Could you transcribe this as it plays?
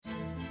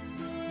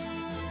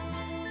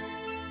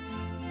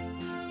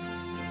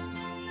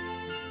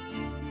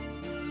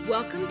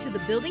Welcome to the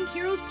Building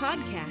Heroes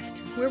podcast,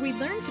 where we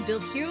learn to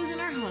build heroes in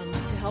our homes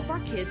to help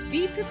our kids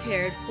be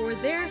prepared for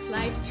their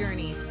life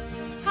journeys.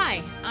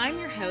 Hi, I'm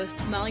your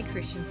host, Molly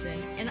Christensen,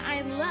 and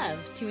I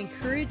love to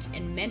encourage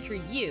and mentor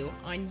you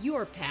on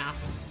your path.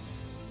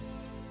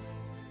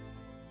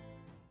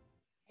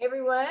 Hey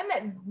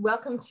everyone,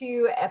 welcome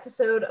to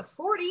episode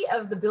 40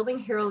 of the Building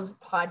Heroes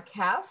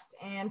podcast.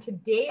 And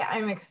today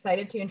I'm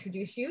excited to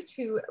introduce you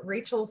to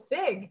Rachel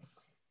Figg,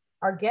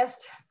 our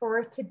guest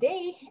for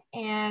today.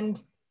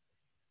 And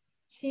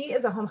she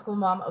is a homeschool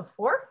mom of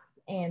 4,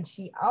 and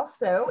she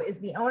also is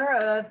the owner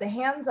of the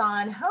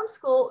Hands-On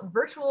Homeschool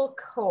Virtual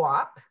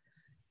Co-op,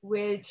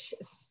 which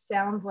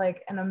sounds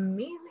like an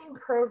amazing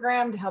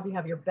program to help you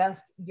have your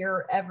best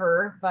year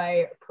ever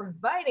by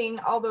providing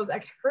all those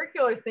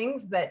extracurricular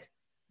things that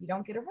you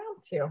don't get around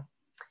to.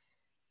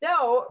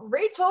 So,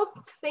 Rachel,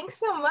 thanks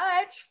so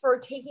much for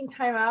taking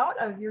time out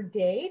of your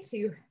day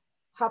to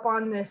hop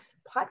on this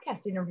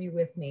podcast interview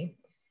with me.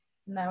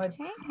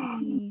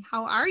 Hey,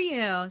 how are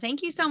you?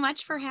 Thank you so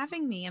much for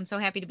having me. I'm so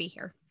happy to be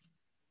here.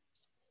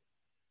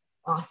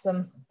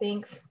 Awesome.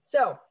 Thanks.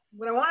 So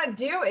what I want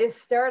to do is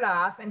start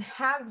off and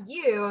have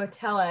you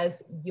tell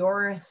us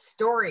your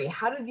story.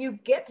 How did you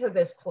get to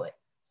this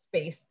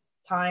space,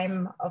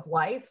 time of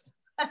life?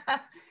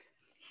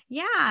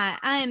 Yeah.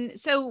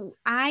 So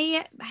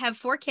I have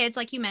 4 kids,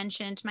 like you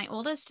mentioned. My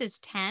oldest is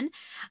 10,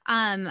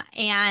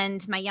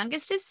 and my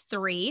youngest is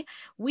 3.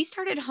 We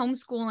started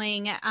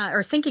homeschooling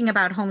or thinking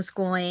about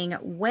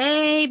homeschooling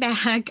way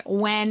back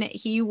when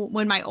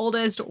my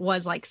oldest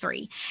was like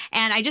 3.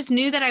 And I just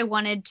knew that I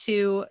wanted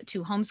to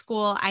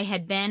homeschool. I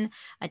had been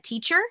a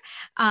teacher,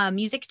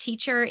 music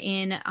teacher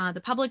in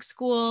the public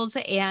schools,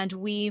 and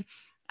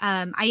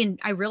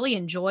I really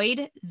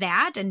enjoyed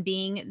that and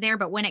being there,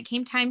 but when it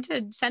came time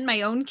to send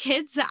my own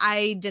kids,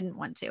 I didn't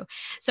want to.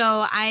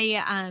 So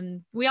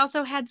we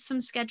also had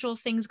some schedule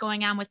things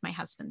going on with my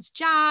husband's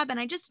job, and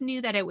I just knew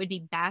that it would be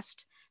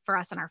best for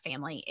us and our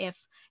family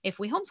if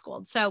we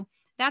homeschooled. So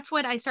that's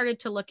what I started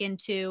to look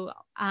into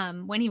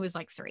when he was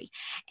like 3,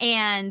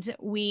 and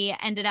we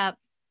ended up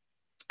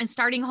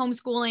starting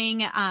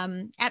homeschooling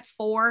at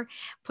 4,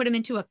 put him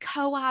into a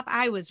co-op.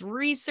 I was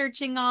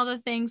researching all the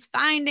things,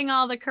 finding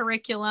all the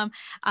curriculum,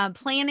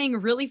 planning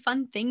really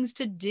fun things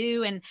to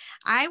do. And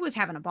I was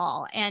having a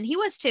ball, and he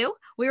was too.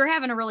 We were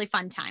having a really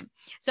fun time.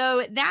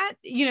 So that,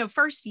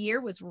 first year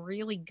was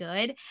really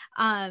good.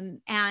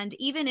 And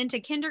even into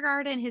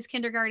kindergarten, his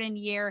kindergarten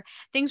year,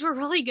 things were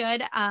really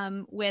good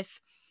with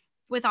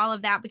all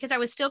of that, because I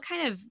was still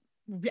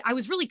I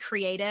was really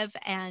creative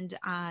and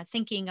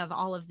thinking of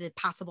all of the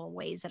possible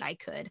ways that I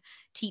could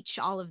teach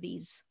all of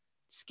these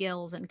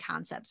skills and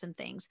concepts and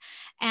things.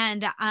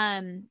 And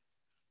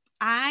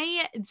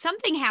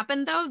something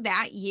happened though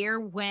that year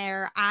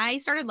where I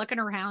started looking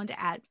around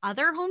at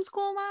other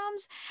homeschool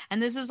moms,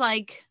 and this is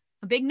like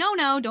a big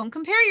no-no. Don't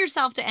compare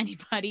yourself to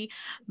anybody,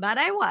 but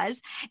I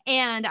was.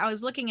 And I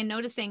was looking and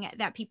noticing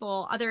that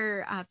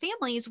other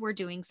families were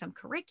doing some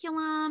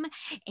curriculum,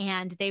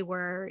 and they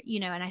were,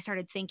 and I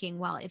started thinking,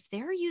 well, if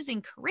they're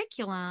using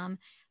curriculum,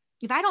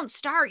 if I don't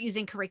start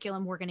using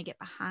curriculum, we're going to get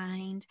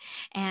behind,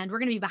 and we're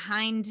going to be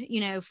behind,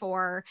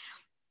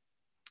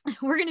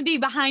 we're going to be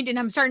behind. And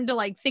I'm starting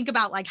to think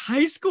about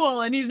high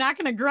school, and he's not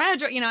going to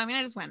graduate.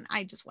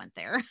 I just went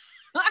there.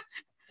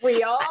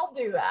 We all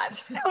do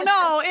that. Oh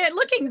no,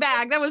 looking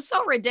back, that was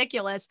so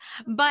ridiculous.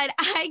 But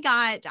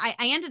I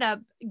ended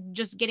up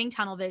just getting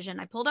tunnel vision.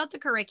 I pulled out the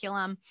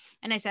curriculum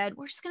and I said,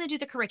 we're just going to do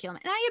the curriculum.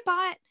 And I had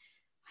bought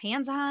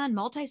hands-on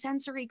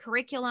multisensory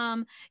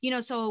curriculum,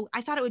 so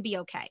I thought it would be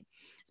okay.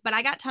 But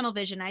I got tunnel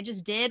vision. I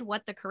just did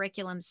what the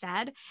curriculum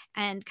said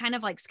and kind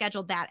of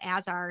scheduled that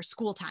as our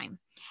school time.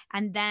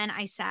 And then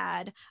I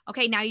said,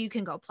 okay, now you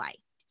can go play.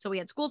 So we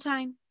had school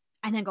time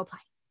and then go play.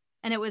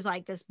 And it was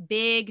this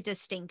big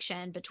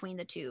distinction between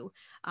the two,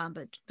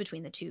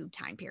 between the two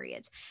time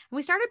periods. And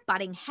we started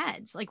butting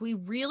heads. We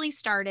really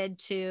started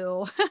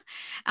to,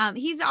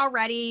 he's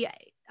already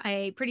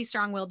a pretty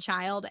strong-willed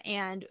child,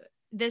 and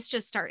this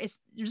just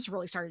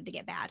really started to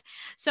get bad.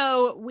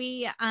 So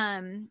we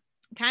kind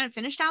of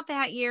finished out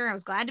that year. I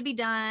was glad to be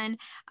done.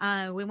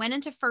 We went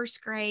into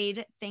first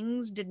grade.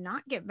 Things did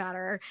not get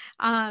better.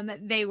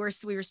 We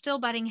were still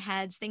butting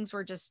heads. Things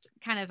were just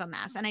kind of a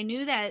mess. And I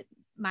knew that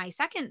my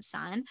second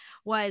son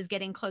was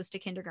getting close to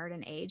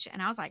kindergarten age.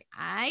 And I was like,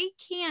 I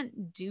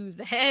can't do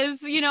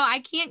this.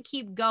 I can't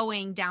keep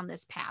going down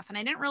this path. And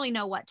I didn't really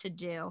know what to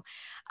do.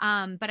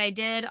 But I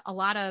did a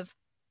lot of,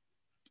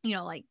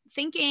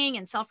 thinking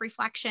and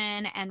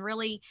self-reflection, and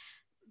really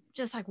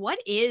just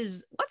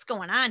what's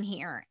going on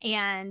here,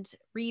 and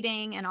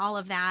reading and all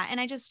of that. And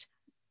I just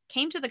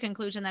came to the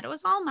conclusion that it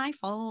was all my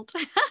fault.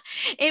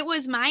 It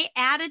was my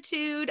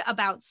attitude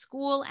about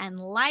school and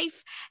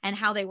life and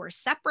how they were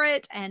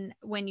separate. And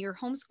when you're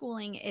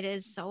homeschooling, it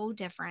is so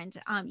different.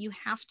 You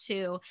have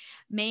to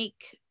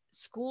make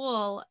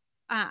school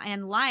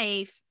and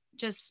life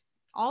just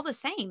all the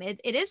same.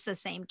 It is the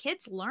same.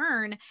 Kids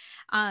learn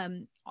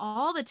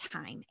all the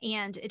time,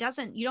 and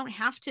you don't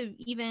have to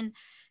even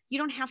you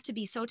don't have to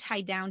be so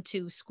tied down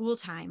to school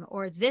time,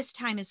 or this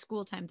time is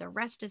school time, the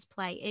rest is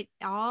play. It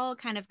all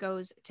kind of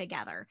goes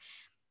together.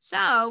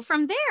 So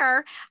from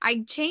there,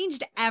 I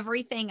changed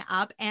everything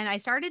up and I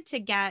started to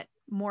get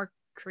more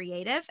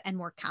creative and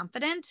more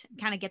confident,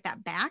 kind of get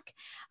that back,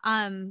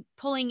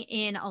 pulling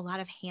in a lot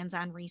of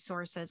hands-on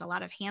resources, a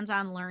lot of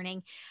hands-on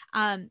learning.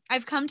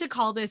 I've come to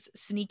call this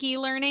sneaky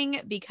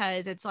learning,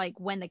 because it's like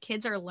when the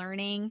kids are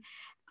learning,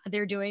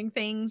 they're doing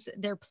things,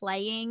 they're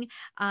playing,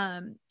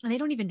 and they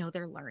don't even know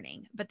they're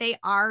learning, but they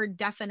are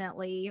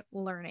definitely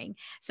learning.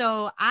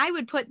 So I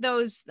would play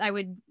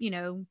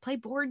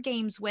board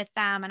games with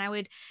them, and I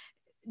would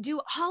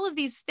do all of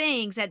these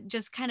things that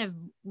just kind of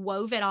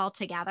wove it all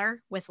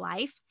together with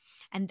life.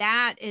 And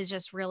that is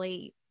just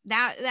really,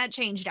 that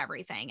changed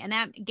everything. And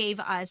that gave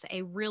us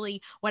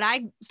what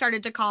I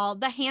started to call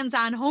the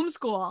hands-on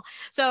homeschool.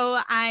 So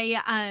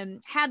I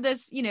had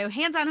this,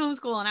 hands-on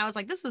homeschool, and I was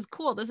like, this is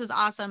cool. This is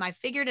awesome. I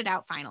figured it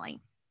out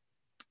finally.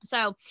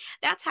 So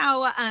that's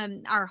how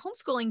our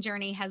homeschooling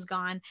journey has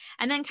gone.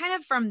 And then kind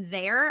of from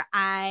there,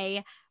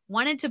 I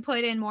wanted to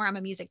put in more. I'm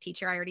a music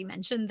teacher. I already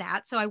mentioned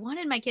that. So I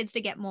wanted my kids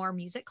to get more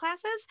music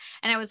classes.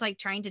 And I was like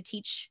trying to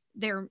teach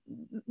their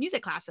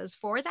music classes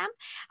for them.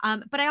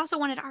 But I also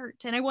wanted art,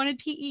 and I wanted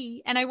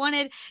PE, and I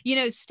wanted,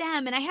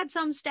 STEM, and I had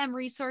some STEM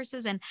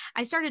resources. And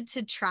I started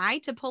to try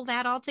to pull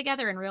that all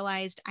together and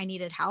realized I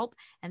needed help.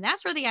 And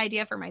that's where the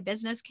idea for my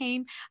business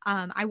came.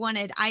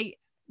 I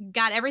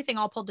got everything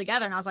all pulled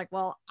together, and I was like,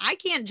 well, I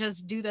can't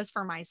just do this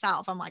for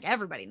myself. I'm like,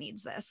 everybody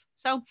needs this.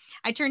 So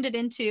I turned it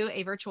into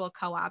a virtual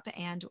co-op,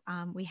 and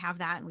we have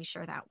that, and we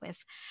share that with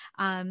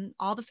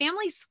all the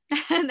families.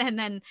 And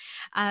then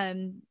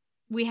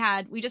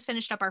we just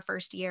finished up our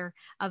first year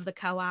of the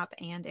co-op,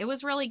 and it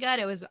was really good.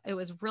 It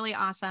was really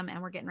awesome.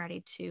 And we're getting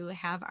ready to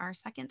have our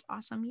second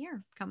awesome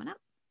year coming up.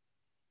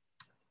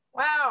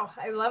 Wow.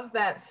 I love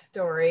that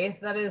story.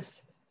 That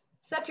is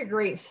such a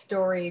great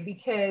story,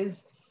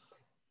 because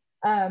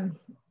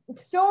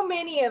so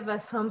many of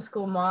us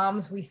homeschool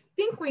moms, we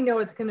think we know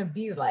what it's going to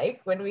be like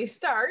when we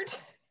start,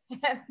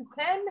 and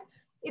then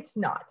it's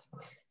not.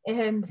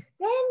 And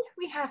then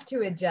we have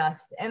to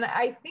adjust. And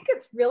I think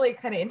it's really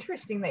kind of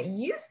interesting that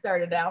you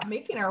started out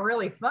making it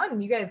really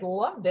fun. You guys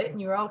loved it, and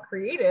you were all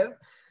creative,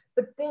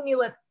 but then you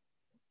let,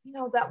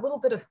 that little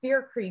bit of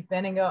fear creep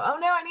in and go, oh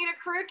no, I need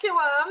a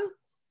curriculum.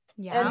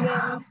 Yeah.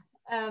 And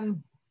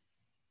then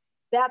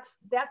that's,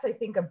 I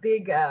think, a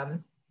big,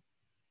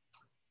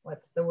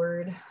 what's the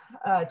word?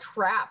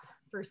 Trap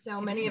for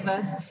so many of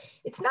us.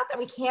 It's not that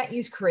we can't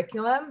use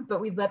curriculum, but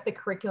we let the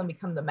curriculum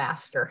become the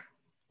master.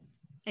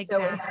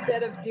 Exactly. So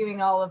instead of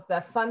doing all of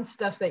the fun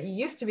stuff that you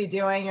used to be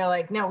doing, you're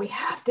like, no, we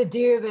have to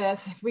do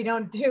this. If we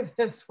don't do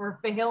this, we're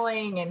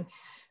failing. And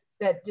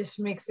that just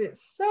makes it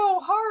so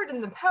hard,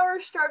 and the power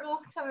struggles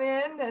come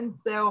in. And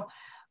so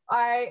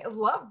I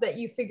love that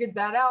you figured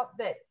that out,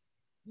 that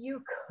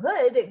you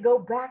could go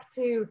back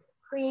to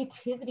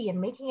creativity and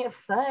making it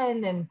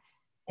fun and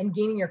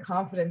gaining your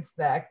confidence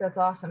back. That's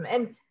awesome.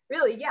 And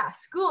really, yeah,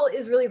 school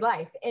is really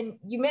life. And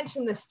you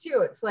mentioned this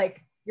too. It's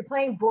like you're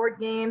playing board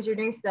games, you're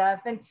doing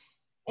stuff, and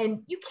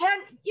you can,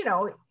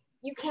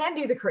 you can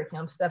do the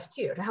curriculum stuff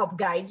too to help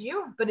guide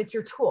you, but it's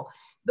your tool.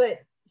 But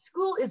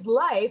school is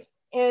life.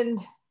 And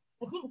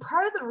I think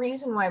part of the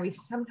reason why we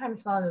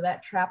sometimes fall into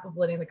that trap of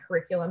letting the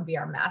curriculum be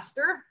our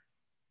master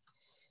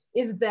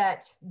is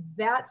that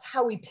that's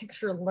how we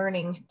picture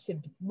learning to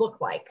look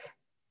like.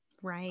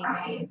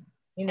 Right.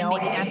 And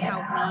maybe that's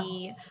how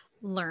we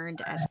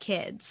learned as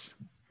kids,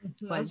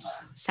 was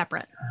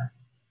separate.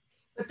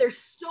 But there's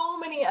so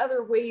many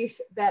other ways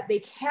that they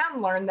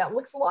can learn that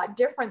looks a lot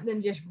different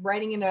than just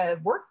writing in a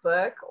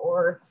workbook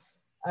or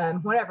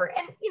whatever.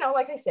 And,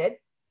 like I said,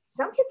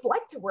 some kids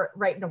like to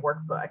write in a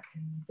workbook.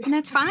 And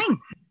that's fine.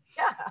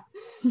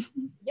 Yeah.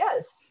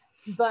 Yes.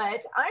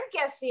 But I'm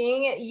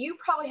guessing you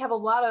probably have a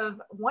lot of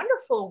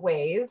wonderful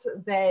ways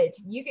that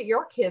you get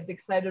your kids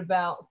excited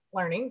about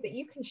learning that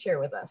you can share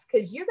with us,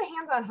 because you're the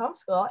hands-on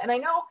homeschool. And I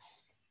know,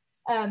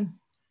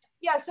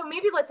 so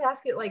maybe let's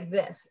ask it like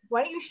this.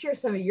 Why don't you share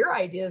some of your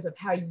ideas of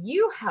how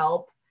you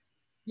help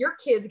your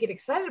kids get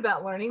excited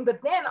about learning,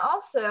 but then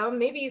also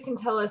maybe you can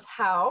tell us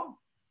how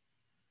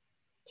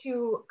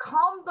to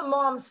calm the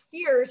mom's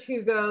fears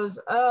who goes,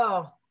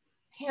 oh,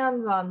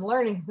 hands-on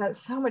learning,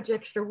 that's so much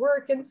extra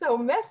work and so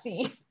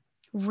messy.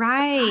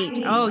 Right.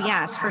 Oh,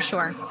 yes, for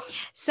sure.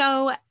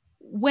 So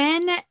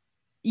when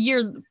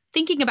you're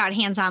thinking about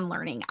hands-on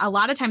learning, a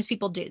lot of times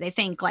people they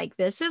think like,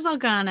 this is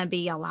going to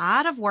be a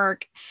lot of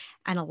work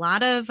and a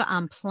lot of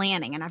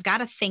planning, and I've got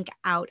to think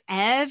out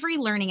every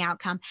learning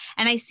outcome.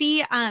 And I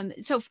see,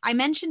 so I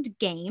mentioned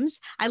games.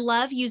 I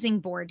love using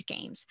board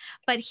games,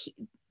 but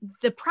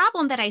the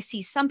problem that I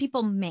see some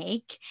people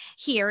make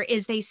here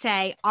is they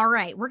say, all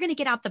right, we're going to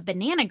get out the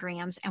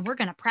bananagrams and we're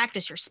going to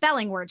practice your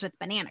spelling words with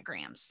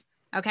bananagrams.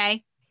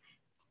 Okay.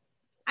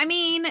 I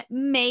mean,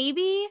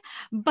 maybe,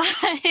 but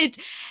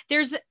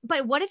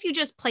what if you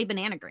just play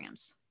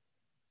bananagrams?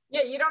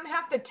 Yeah, you don't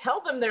have to tell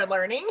them they're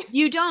learning.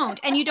 You don't.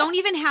 And you don't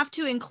even have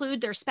to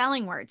include their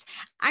spelling words.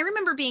 I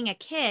remember being a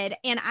kid,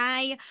 and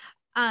I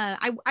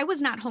I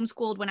was not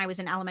homeschooled when I was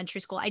in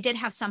elementary school. I did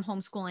have some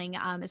homeschooling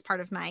as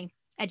part of my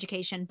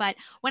education, but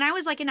when I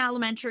was like in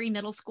elementary,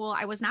 middle school,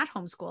 I was not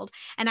homeschooled.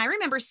 And I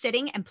remember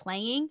sitting and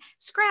playing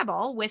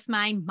Scrabble with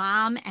my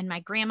mom and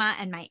my grandma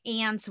and my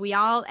aunts.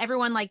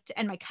 Everyone liked,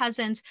 and my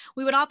cousins,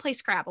 we would all play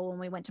Scrabble when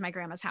we went to my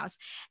grandma's house.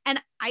 And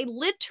I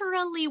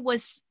literally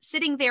was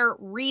sitting there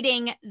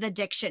reading the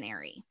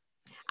dictionary.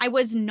 I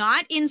was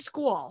not in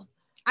school.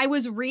 I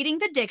was reading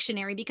the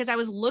dictionary because I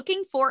was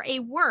looking for a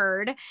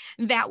word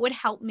that would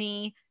help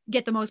me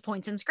get the most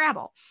points in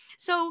Scrabble.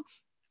 So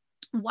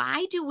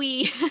why do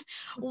we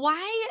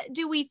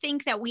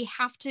think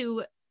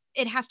that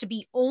it has to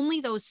be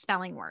only those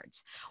spelling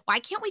words? Why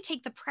can't we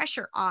take the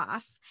pressure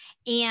off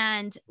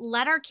and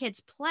let our kids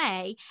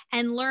play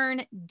and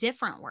learn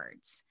different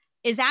words?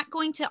 Is that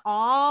going to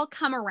all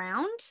come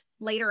around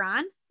later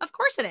on? Of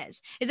course it is.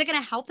 Is it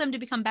going to help them to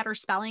become better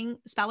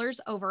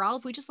spellers overall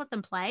if we just let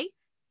them play?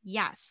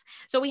 Yes.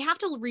 So we have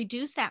to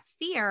reduce that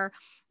fear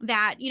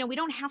that, we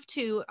don't have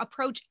to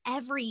approach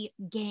every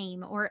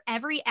game or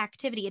every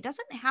activity. It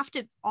doesn't have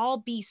to all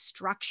be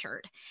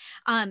structured.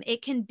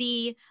 It can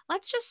be,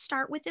 let's just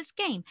start with this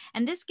game.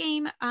 And this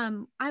game,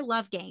 I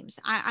love games.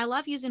 I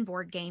love using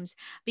board games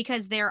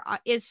because there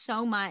is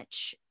so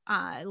much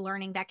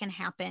learning that can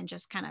happen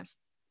just kind of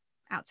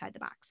outside the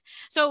box.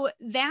 So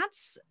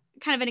that's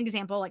kind of an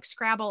example, like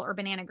Scrabble or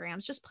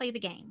Bananagrams. Just play the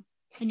game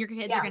and your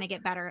kids are going to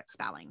get better at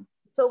spelling.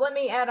 So let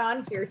me add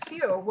on here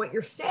too. What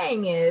you're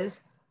saying is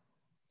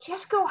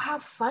just go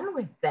have fun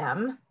with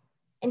them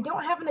and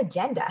don't have an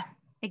agenda.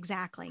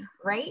 Exactly.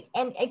 Right?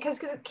 And because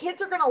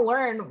kids are going to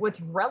learn what's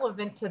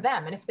relevant to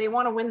them. And if they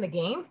want to win the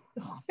game,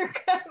 they're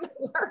going to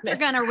learn They're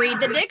going to read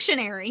the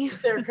dictionary.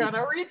 They're going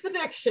to read the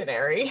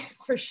dictionary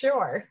for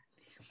sure.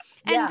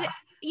 And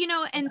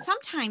and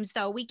sometimes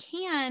though, we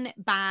can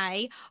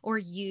buy or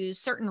use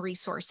certain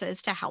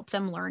resources to help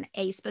them learn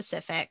a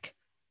specific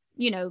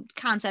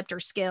concept or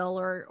skill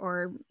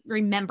or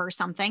remember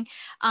something.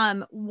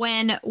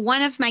 When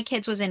one of my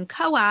kids was in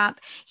co-op,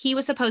 he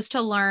was supposed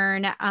to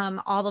learn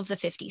all of the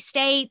 50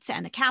 states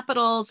and the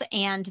capitals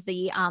and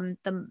the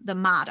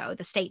motto,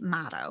 the state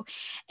motto.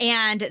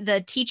 And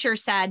the teacher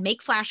said,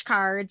 make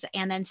flashcards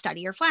and then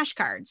study your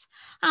flashcards.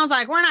 I was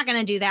like, we're not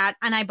going to do that.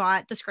 And I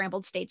bought the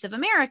Scrambled States of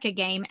America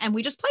game and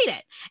we just played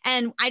it.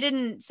 And I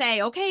didn't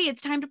say, okay,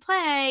 it's time to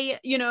play,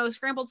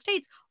 Scrambled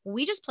States.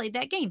 We just played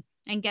that game.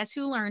 And guess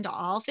who learned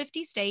all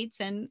 50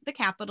 states and the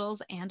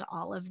capitals and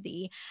all of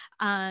the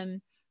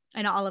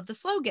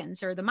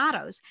slogans or the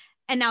mottos.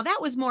 And now that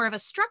was more of a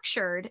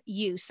structured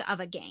use of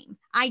a game.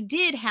 I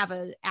did have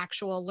an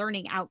actual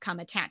learning outcome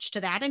attached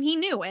to that. And he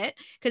knew it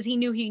because he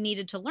knew he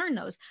needed to learn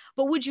those.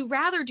 But would you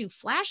rather do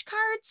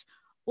flashcards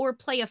or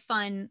play a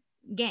fun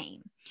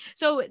game?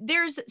 So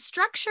there's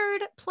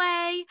structured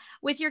play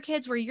with your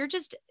kids where you're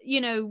just,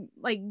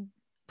 like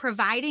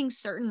providing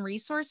certain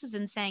resources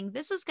and saying,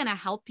 this is going to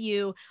help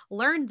you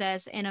learn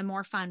this in a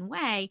more fun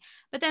way.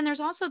 But then there's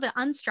also the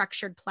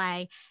unstructured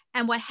play.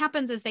 And what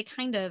happens is they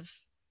kind of,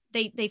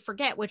 they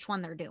forget which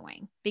one they're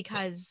doing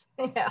because,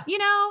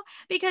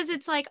 because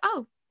it's like,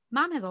 oh,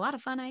 mom has a lot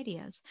of fun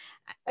ideas.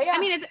 Yeah. I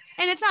mean,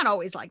 it's not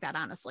always like that,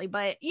 honestly,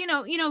 but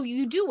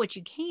you do what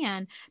you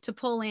can to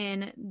pull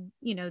in,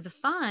 the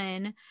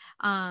fun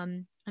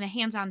and the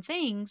hands-on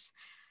things,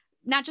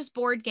 not just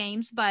board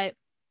games, but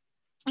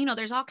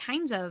there's all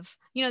kinds of,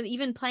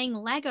 even playing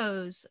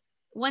Legos.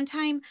 One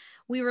time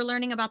we were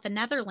learning about the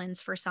Netherlands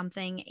for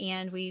something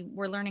and we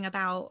were learning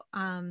about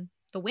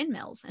the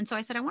windmills. And so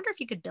I said, I wonder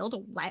if you could build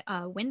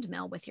a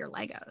windmill with your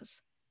Legos.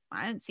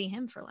 I didn't see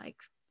him for like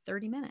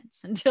 30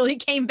 minutes until he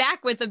came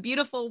back with a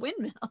beautiful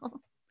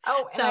windmill.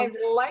 Oh, and I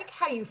like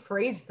how you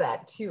phrased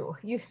that too.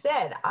 You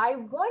said, I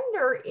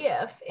wonder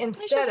if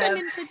instead it's just an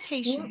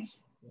invitation.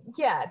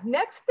 Yeah,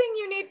 next thing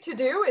you need to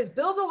do is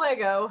build a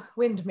Lego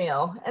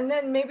windmill. And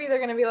then maybe they're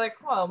going to be like,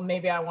 well,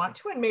 maybe I want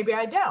to, and maybe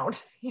I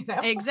don't,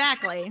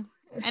 Exactly.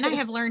 And I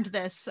have learned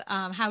this,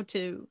 how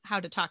to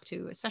talk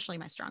to, especially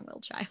my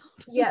strong-willed child.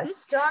 Yes,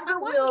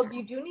 stronger-willed,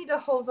 you do need a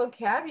whole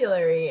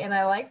vocabulary. And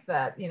I like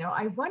that,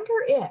 I wonder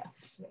if.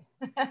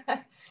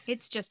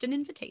 It's just an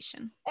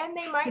invitation. And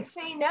they might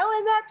say no,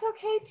 and that's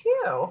okay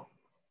too.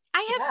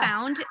 I have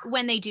found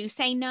when they do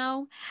say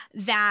no,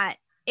 that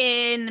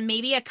in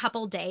maybe a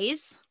couple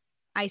days,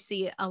 I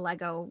see a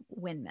Lego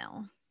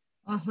windmill.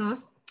 Mm-hmm.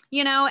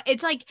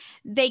 It's like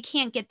they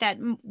can't get that.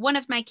 One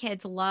of my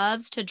kids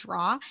loves to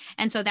draw.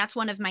 And so that's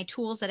one of my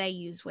tools that I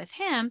use with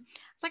him.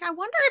 It's like, I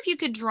wonder if you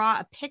could draw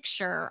a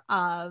picture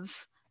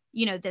of,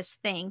 this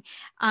thing,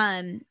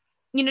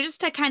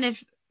 just to kind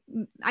of,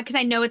 because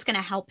I know it's going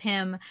to help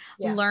him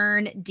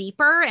learn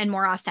deeper and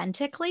more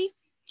authentically.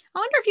 I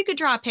wonder if you could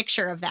draw a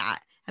picture of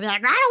that. I'd be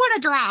like, I don't want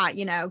to draw,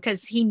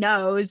 because he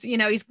knows,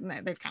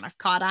 they've kind of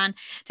caught on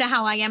to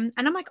how I am.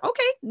 And I'm like,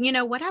 okay,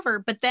 whatever.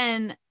 But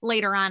then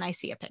later on, I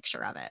see a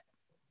picture of it.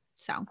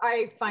 So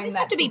I find that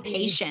have to be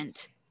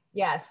patient.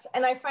 Yes.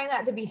 And I find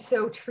that to be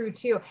so true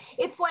too.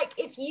 It's like,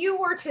 if you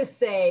were to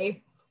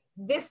say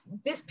this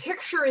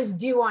picture is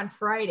due on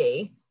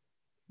Friday,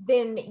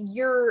 then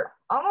you're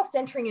almost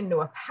entering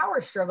into a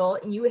power struggle,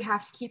 and you would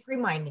have to keep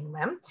reminding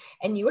them,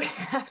 and you would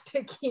have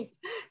to keep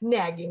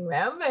nagging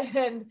them,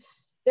 and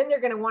then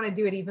they're going to want to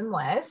do it even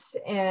less.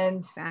 And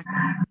exactly.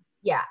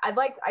 Yeah, I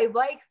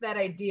like that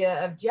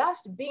idea of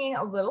just being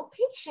a little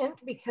patient,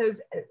 because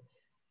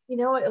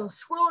it'll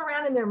swirl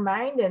around in their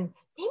mind, and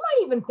they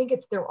might even think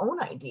it's their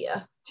own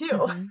idea too.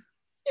 Mm-hmm.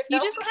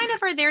 You just kind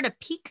of are there to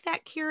pique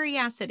that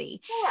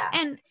curiosity. Yeah.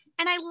 And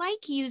I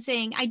like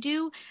using, I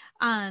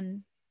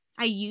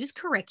use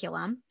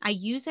curriculum. I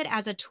use it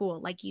as a tool,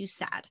 like you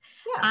said.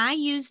 Yeah. I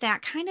use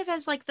that kind of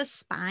as like the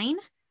spine.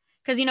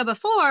 Because,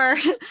 before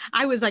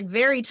I was like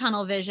very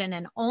tunnel vision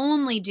and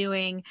only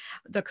doing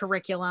the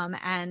curriculum,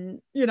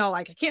 and,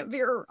 like I can't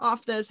veer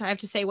off this. I have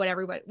to say what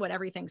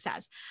everything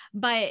says.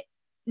 But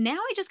now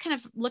I just kind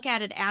of look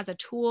at it as a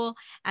tool,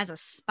 as a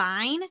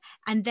spine.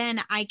 And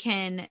then I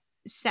can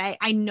say,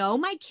 I know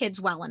my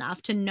kids well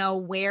enough to know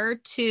where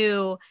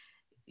to,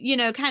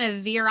 kind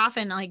of veer off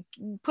and like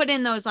put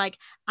in those, like,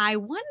 I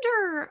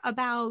wonder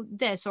about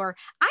this, or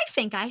I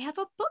think I have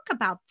a book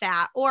about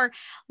that, or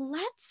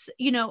let's,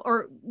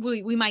 or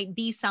we might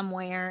be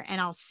somewhere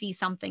and I'll see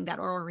something that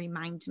will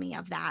remind me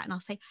of that. And I'll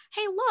say,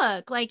 hey,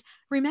 look, like,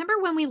 remember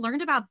when we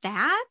learned about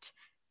that?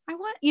 I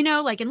want,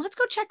 and let's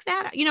go check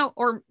that out,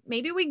 or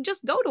maybe we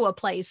just go to a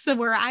place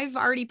where I've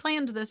already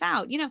planned this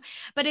out,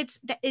 but it's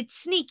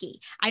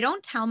sneaky. I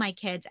don't tell my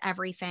kids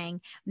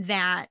everything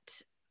that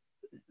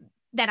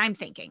I'm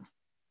thinking,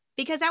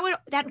 because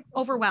that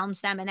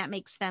overwhelms them and that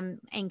makes them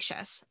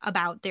anxious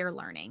about their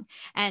learning.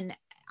 And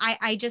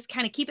I just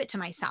kind of keep it to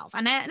myself.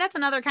 And that's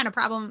another kind of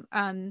problem,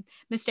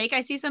 mistake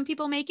I see some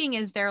people making,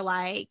 is they're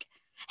like,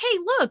 hey,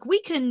 look,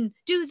 we can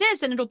do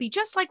this and it'll be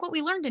just like what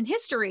we learned in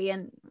history.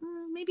 And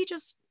maybe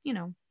just,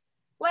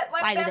 let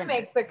them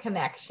make the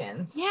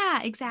connections.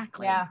 Yeah,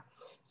 exactly. Yeah.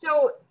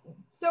 So,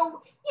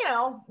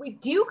 we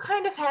do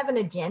kind of have an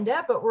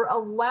agenda, but we're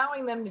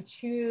allowing them to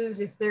choose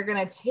if they're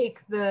going to take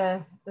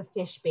the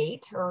fish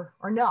bait or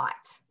not,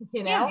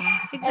 Yeah,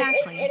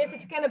 exactly. And if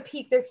it's going to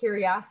pique their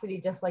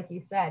curiosity, just like you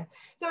said.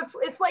 So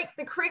it's like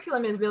the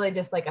curriculum is really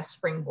just like a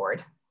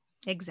springboard.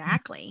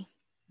 Exactly.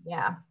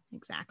 Yeah,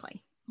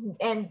 exactly.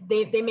 And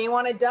they may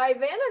want to dive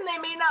in, and they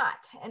may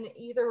not. And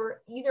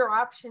either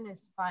option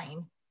is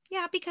fine.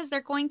 Yeah, because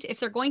if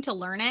they're going to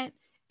learn it,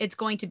 it's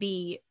going to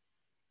be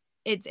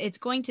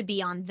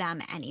on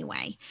them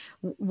anyway.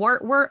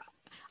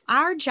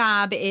 Our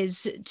job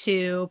is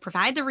to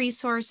provide the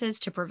resources,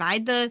 to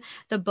provide the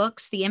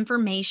books, the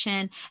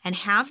information, and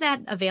have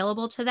that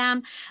available to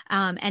them,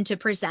 and to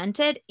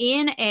present it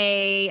in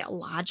a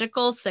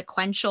logical,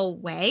 sequential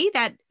way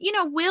that,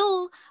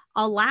 will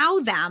allow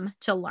them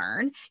to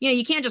learn.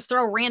 You can't just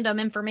throw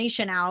random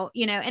information out,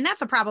 and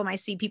that's a problem I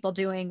see people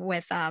doing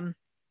with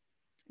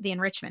the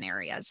enrichment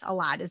areas a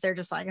lot, is they're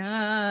just like,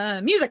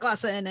 music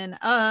lesson, and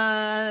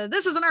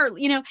this is an art,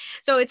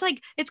 so it's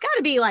like, it's got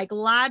to be like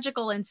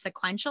logical and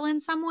sequential in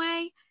some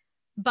way,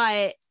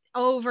 but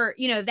over,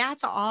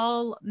 that's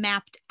all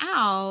mapped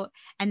out,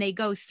 and they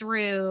go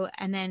through,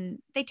 and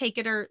then they take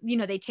it, or,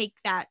 they take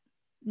that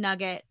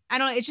nugget. I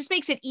don't know. It just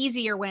makes it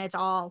easier when it's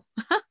all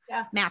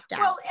mapped out.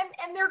 Well,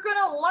 and they're going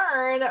to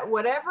learn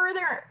whatever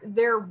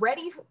they're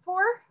ready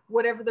for,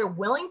 whatever they're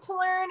willing to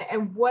learn,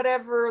 and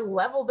whatever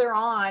level they're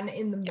on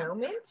in the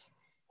moment.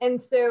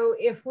 And so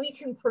if we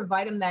can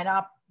provide them that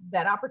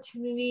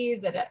opportunity,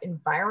 that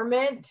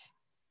environment,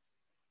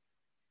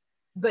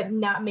 but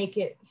not make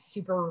it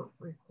super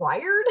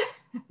required.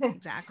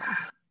 Exactly.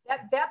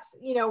 That's,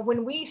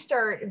 when we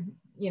start,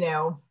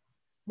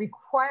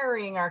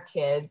 requiring our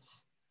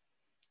kids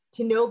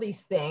to know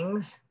these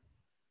things,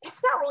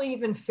 it's not really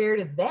even fair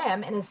to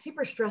them, and it's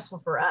super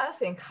stressful for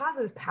us, and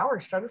causes power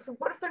struggles. So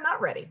what if they're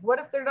not ready? What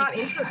if they're not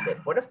interested?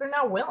 What if they're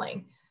not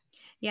willing?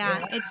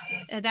 Yeah, it's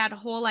that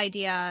whole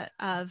idea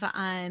of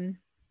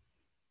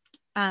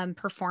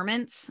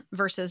performance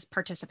versus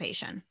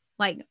participation.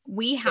 Like,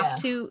 we have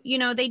to,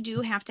 they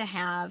do have to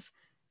have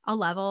a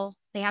level,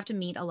 they have to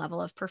meet a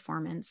level of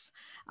performance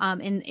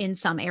in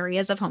some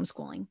areas of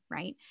homeschooling,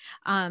 right?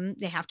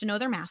 They have to know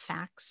their math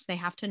facts. They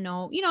have to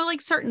know,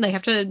 they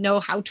have to know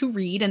how to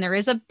read, and there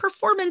is a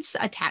performance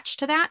attached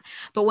to that.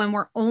 But when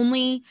we're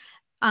only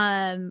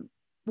after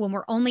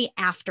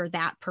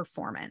that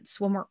performance,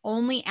 when we're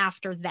only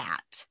after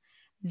that,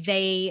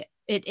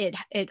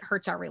 it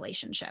hurts our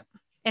relationship.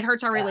 It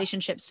hurts our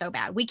relationship so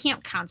bad. We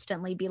can't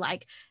constantly be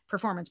like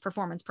performance.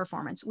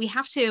 We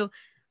have to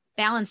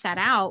balance that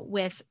out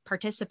with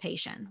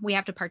participation. We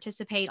have to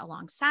participate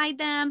alongside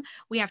them.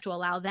 We have to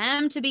allow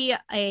them to be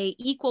a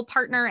equal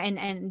partner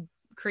and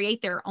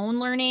create their own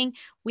learning.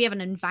 We have an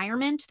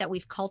environment that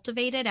we've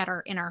cultivated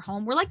in our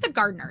home. We're like the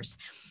gardeners.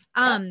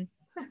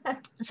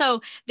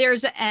 So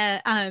there's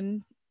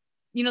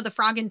the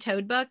Frog and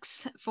Toad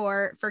books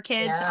for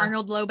kids,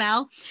 Arnold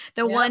Lobel.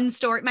 One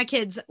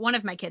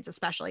of my kids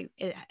especially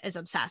is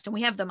obsessed, and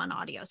we have them on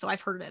audio, so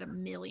I've heard it a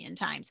million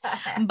times.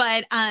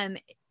 But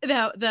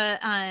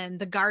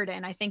the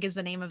garden, I think is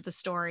the name of the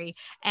story.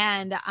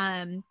 And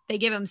they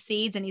give him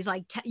seeds and he's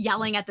like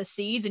yelling at the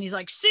seeds and he's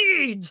like,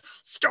 seeds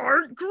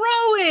start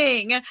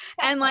growing.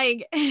 And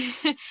like,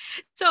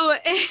 so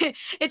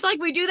it's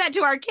like we do that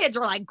to our kids.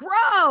 We're like,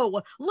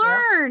 grow,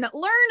 learn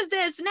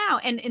this now.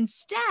 And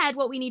instead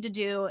what we need to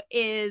do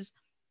is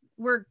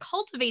we're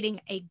cultivating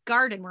a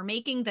garden. We're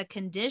making the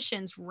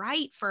conditions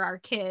right for our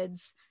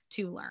kids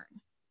to learn.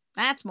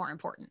 That's more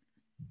important.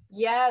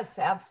 Yes,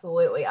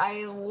 absolutely.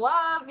 I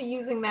love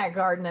using that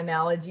garden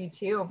analogy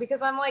too,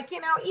 because I'm like,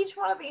 each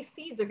one of these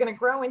seeds are going to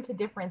grow into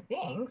different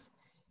things,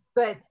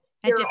 but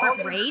at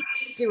different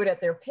rates. Do it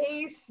at their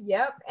pace.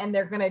 Yep. And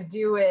they're going to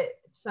do it.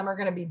 Some are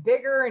going to be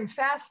bigger and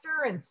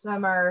faster, and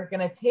some are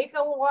going to take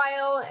a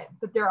while,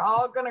 but they're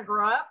all going to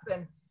grow up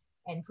and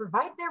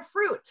provide their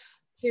fruits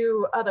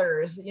to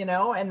others,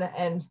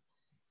 and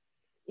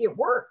it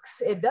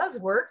works. It does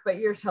work, but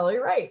you're totally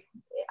right.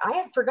 I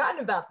had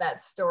forgotten about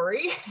that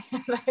story.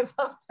 And I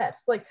love that.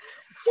 It's like,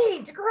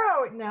 seeds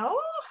grow. No,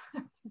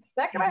 is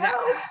that going to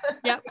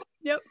help?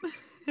 Yep.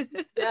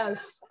 Yes,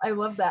 I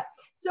love that.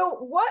 So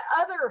what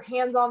other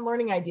hands-on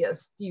learning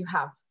ideas do you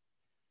have?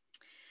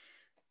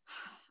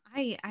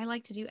 I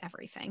like to do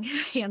everything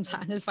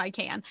hands-on if I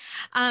can.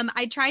 I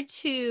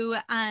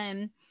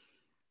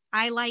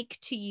like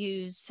to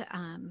use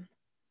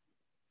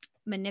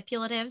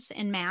manipulatives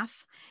in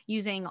math,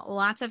 using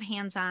lots of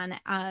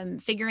hands-on,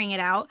 figuring it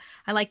out.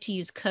 I like to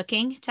use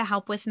cooking to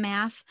help with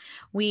math.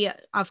 We,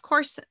 of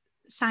course,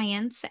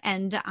 science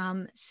and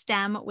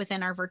STEM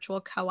within our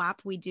virtual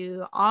co-op, we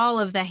do all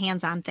of the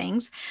hands-on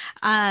things.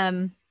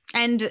 And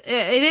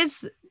it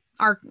is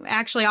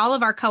actually all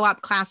of our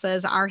co-op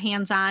classes are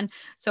hands-on.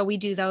 So we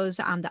do those,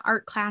 the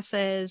art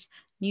classes.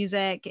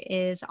 Music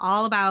is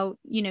all about,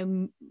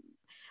 we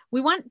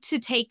want to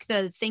take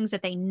the things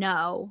that they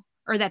know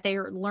or that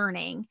they're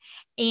learning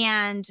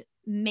and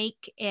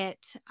make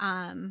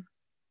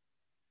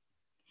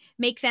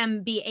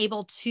them be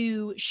able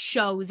to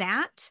show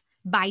that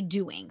by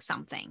doing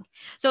something.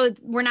 So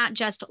we're not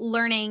just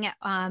learning,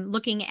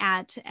 looking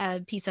at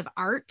a piece of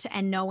art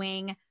and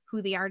knowing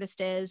who the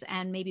artist is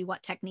and maybe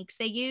what techniques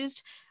they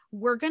used.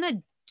 We're going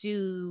to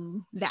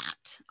do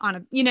that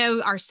on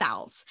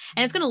ourselves,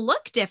 and it's going to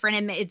look different,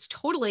 and it's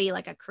totally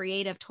like a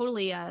creative,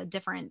 totally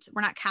different.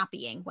 We're not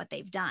copying what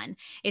they've done.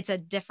 It's a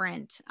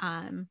different,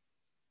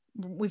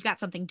 we've got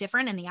something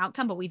different in the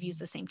outcome, but we've used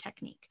the same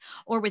technique.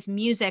 Or with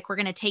music, we're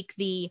going to take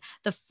the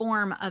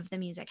form of the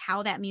music,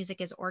 how that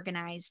music is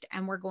organized,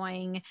 and we're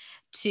going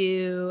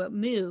to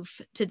move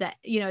to the,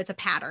 it's a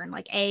pattern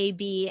like A,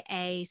 B,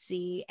 A,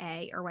 C,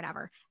 A, or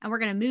whatever. And we're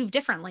going to move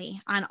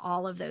differently on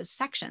all of those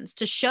sections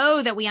to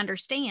show that we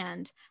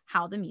understand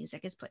how the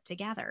music is put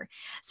together.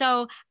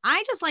 So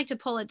I just like to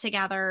pull it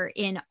together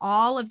in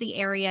all of the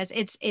areas.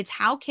 It's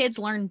how kids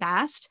learn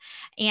best,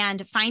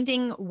 and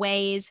finding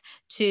ways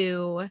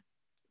to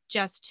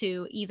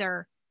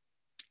either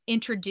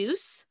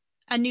introduce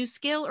a new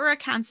skill or a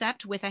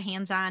concept with a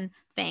hands-on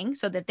thing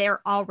so that they're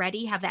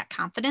already have that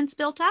confidence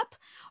built up,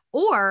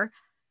 or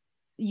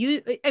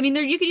you could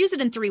use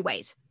it in 3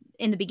 ways.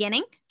 In the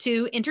beginning,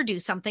 to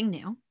introduce something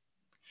new,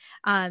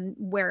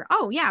 where,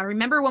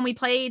 remember when we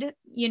played,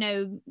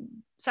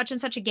 such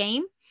and such a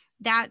game?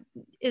 That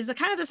is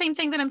kind of the same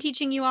thing that I'm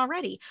teaching you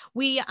already.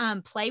 We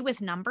play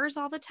with numbers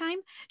all the time.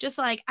 Just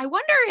like, I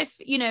wonder if,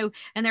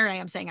 and there I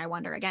am saying, I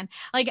wonder again,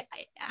 like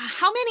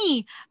how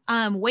many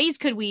ways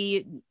could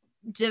we,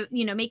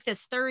 make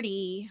this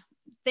 30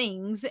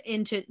 things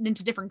into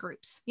different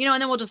groups,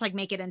 and then we'll just like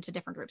make it into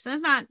different groups. And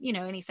it's not,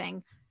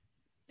 anything.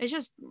 It's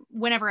just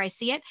whenever I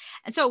see it.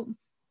 And so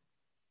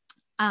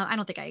I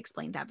don't think I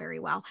explained that very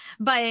well,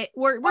 but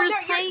we're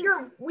just playing.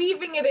 You're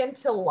weaving it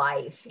into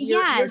life.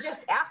 You're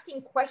just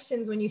asking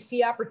questions when you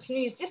see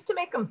opportunities, just to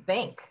make them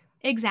think.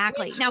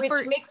 Exactly.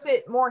 Which makes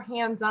it more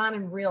hands-on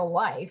in real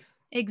life.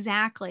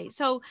 Exactly.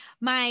 So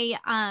my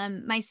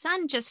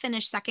son just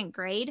finished 2nd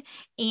grade,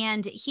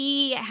 and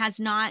he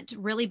has not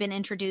really been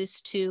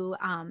introduced to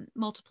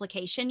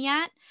multiplication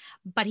yet,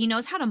 but he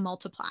knows how to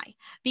multiply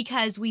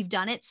because we've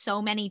done it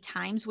so many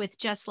times with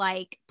just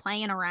like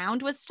playing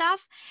around with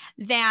stuff,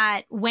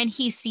 that when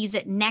he sees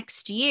it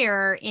next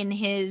year in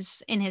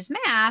his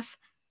math,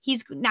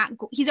 he's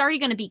already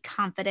going to be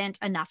confident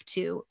enough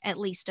to at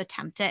least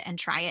attempt it and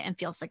try it and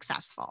feel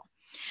successful.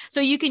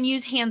 So you can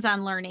use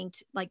hands-on learning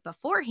like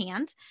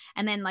beforehand.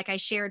 And then like I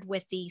shared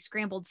with the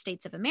Scrambled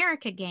States of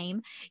America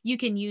game, you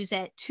can use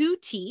it to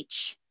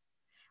teach,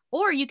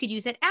 or you could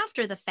use it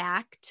after the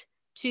fact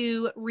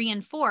to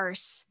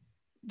reinforce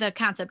the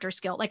concept or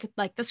skill,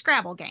 like the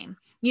Scrabble game.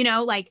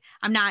 Like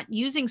I'm not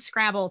using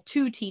Scrabble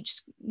to teach,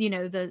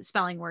 the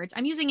spelling words.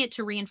 I'm using it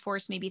to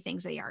reinforce maybe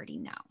things they already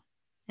know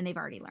and they've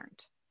already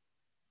learned.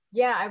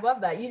 Yeah, I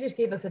love that. You just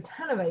gave us a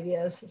ton of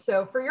ideas.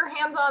 So for your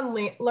hands-on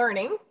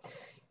learning,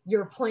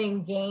 you're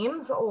playing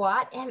games a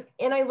lot.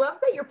 And I love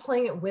that you're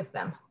playing it with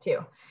them too.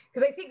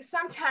 Because I think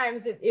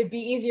sometimes it'd be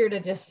easier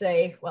to just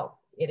say, well,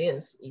 it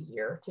is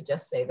easier to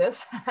just say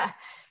this,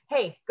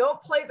 hey, go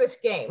play this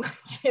game,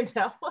 And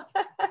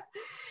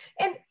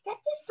that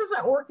just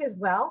doesn't work as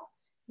well.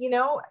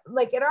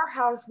 like at our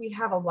house, we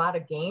have a lot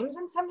of games,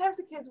 and sometimes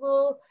the kids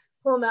will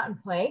pull them out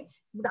and play.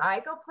 When I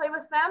go play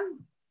with them,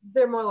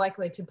 they're more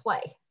likely to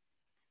play.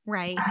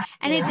 Right.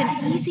 And it's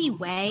an easy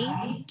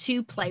way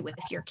to play with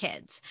your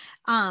kids,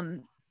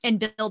 and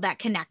build that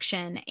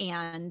connection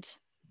and,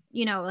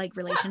 like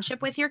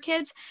relationship with your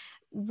kids.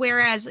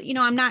 Whereas,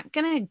 I'm not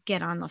going to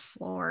get on the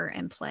floor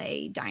and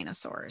play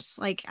dinosaurs.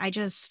 Like I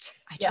just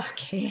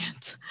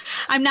can't.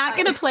 I'm not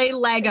going to play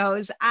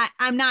Legos.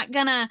 I'm not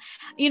going to,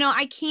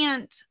 I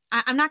can't,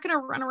 I'm not going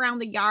to run around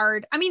the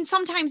yard. I mean,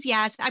 sometimes,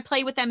 yes, I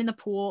play with them in the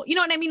pool. You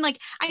know what I mean?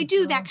 Like I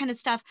do that kind of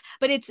stuff,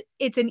 but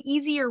it's an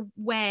easier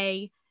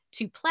way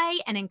to play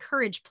and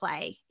encourage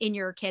play in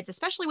your kids,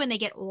 especially when they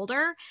get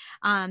older,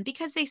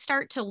 because they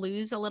start to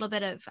lose a little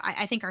bit of,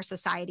 I think our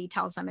society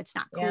tells them it's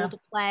not cool to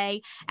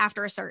play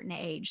after a certain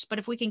age. But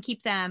if we can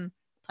keep them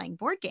playing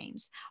board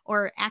games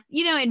or,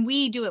 and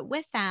we do it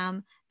with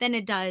them, then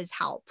it does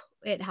help.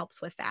 It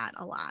helps with that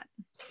a lot.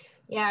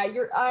 Yeah,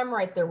 I'm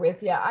right there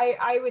with you.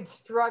 I would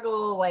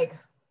struggle like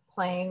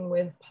playing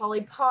with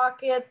Polly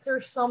Pockets or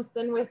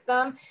something with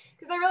them,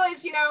 because I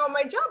realized,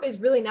 my job is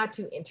really not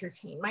to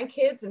entertain my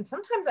kids, and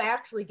sometimes I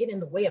actually get in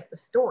the way of the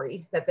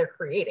story that they're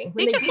creating.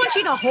 They just want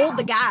you to hold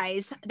the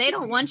guys. They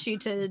don't want you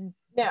to.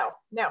 No.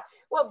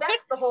 Well,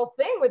 that's the whole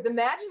thing with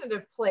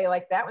imaginative play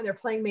like that. When they're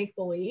playing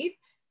make-believe,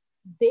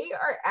 they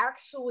are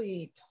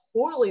actually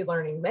totally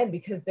learning then,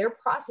 because they're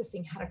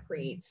processing how to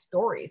create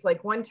stories.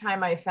 Like one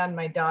time I found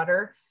my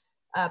daughter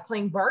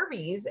playing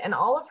Barbies, and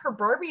all of her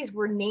Barbies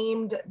were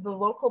named the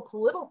local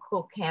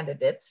political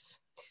candidates'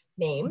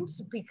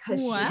 names, because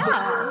she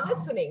was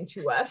listening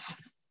to us.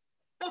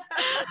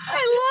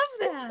 I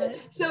love that.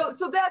 So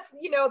that's,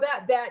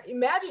 that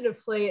imaginative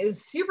play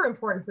is super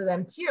important for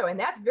them too. And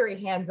that's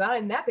very hands-on,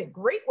 and that's a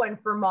great one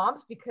for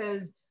moms,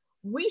 because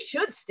we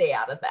should stay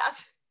out of that.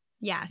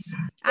 Yes.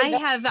 I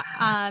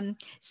have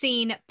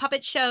seen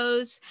puppet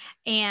shows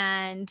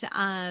and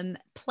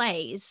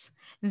plays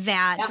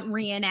that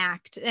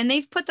reenact, and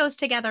they've put those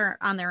together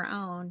on their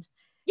own.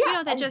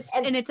 Yeah.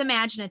 And it's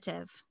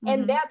imaginative.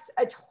 And that's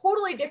a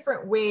totally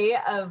different way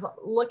of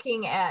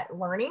looking at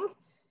learning,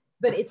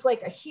 but it's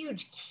like a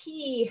huge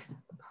key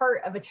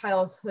part of a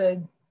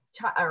childhood,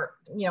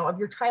 of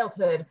your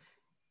childhood,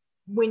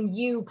 when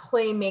you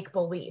play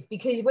make-believe,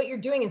 because what you're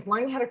doing is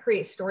learning how to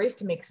create stories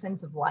to make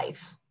sense of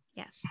life.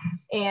 Yes.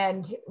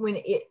 And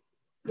when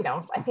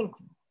I think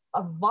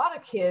a lot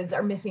of kids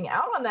are missing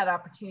out on that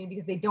opportunity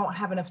because they don't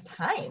have enough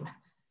time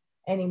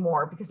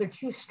anymore, because they're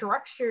too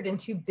structured and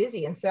too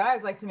busy. And so I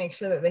always like to make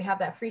sure that they have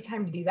that free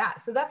time to do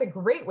that. So that's a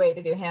great way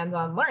to do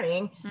hands-on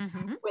learning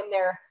when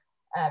they're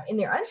in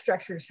their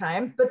unstructured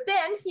time. But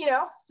then,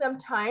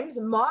 sometimes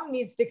mom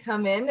needs to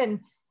come in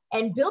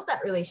and build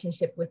that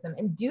relationship with them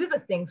and do the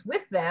things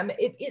with them.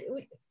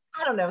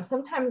 I don't know.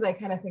 Sometimes I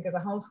kind of think, as a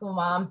homeschool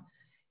mom,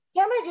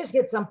 can't I just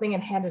get something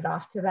and hand it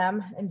off to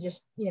them and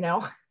just,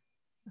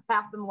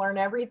 have them learn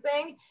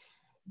everything?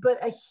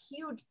 But a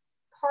huge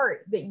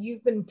part that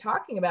you've been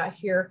talking about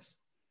here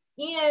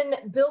in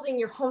building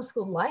your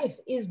homeschool life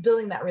is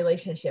building that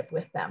relationship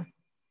with them.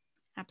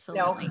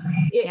 Absolutely.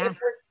 If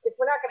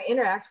we're not going to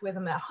interact with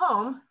them at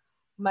home,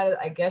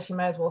 I guess you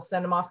might as well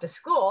send them off to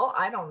school.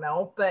 I don't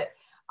know. But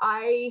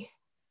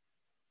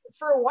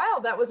for a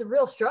while, that was a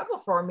real struggle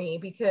for me,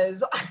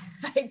 because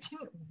I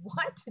didn't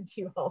want to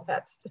do all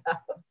that stuff.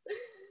 But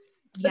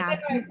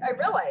then I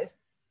realized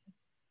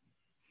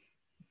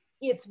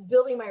it's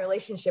building my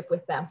relationship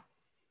with them.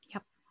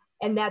 Yep.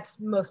 And that's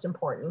most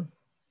important.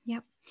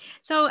 Yep.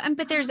 So,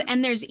 but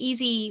there's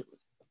easy,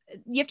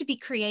 you have to be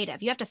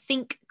creative. You have to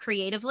think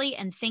creatively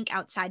and think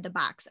outside the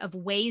box of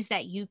ways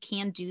that you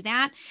can do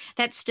that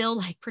still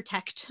like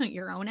protect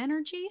your own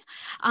energy,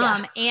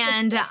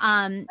 and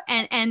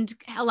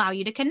allow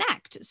you to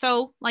connect.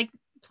 So like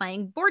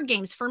playing board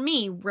games for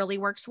me really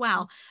works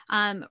well.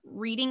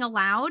 Reading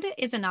aloud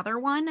is another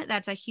one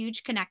that's a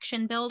huge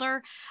connection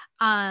builder,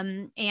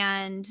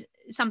 and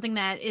something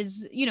that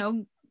is,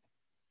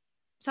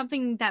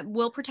 something that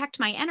will protect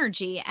my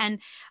energy and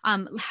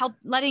help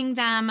letting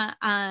them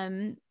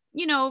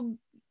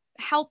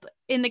help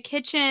in the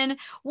kitchen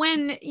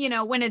when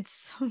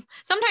it's,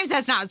 sometimes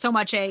that's not so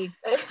much a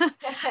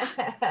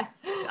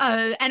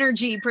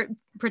energy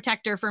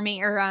protector for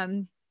me, or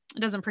it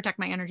doesn't protect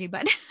my energy,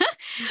 but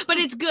but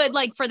it's good,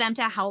 like for them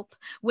to help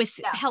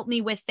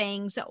me with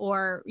things,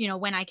 or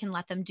when I can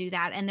let them do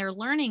that, and they're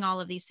learning all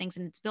of these things,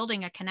 and it's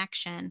building a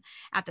connection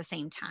at the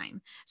same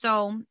time.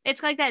 So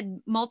it's like that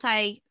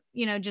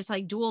just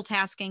like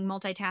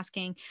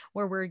multitasking,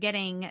 where we're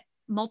getting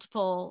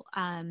multiple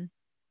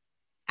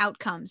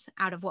outcomes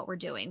out of what we're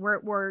doing.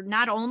 We're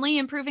not only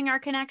improving our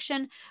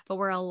connection, but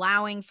we're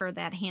allowing for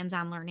that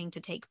hands-on learning to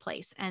take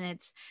place. And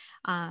it's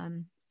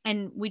and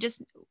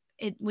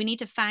we need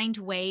to find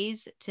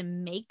ways to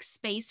make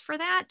space for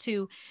that,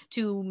 to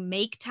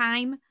make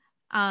time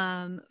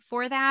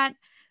for that.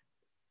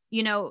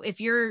 If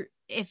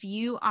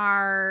you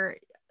are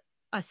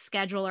a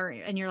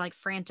scheduler and you're like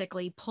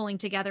frantically pulling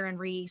together and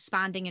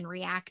responding and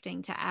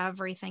reacting to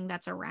everything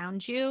that's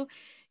around you,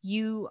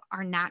 you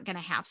are not going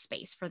to have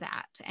space for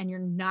that. And you're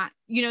not,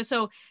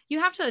 so you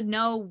have to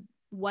know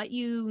what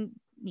you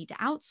need to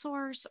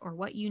outsource or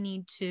what you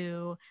need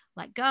to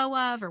let go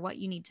of or what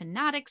you need to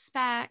not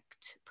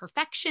expect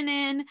perfection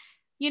in.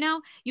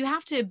 You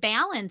have to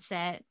balance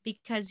it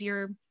because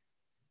you've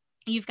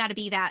got to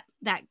be that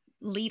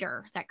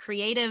leader, that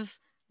creative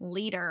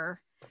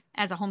leader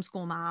as a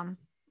homeschool mom,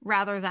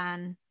 rather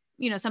than,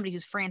 somebody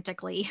who's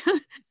frantically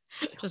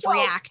just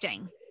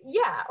reacting.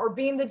 Yeah. Or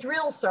being the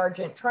drill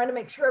sergeant, trying to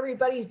make sure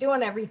everybody's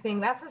doing everything.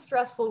 That's a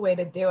stressful way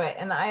to do it.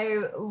 And I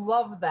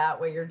love that,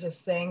 what you're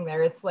just saying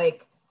there. It's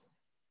like,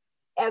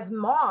 as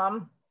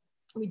mom,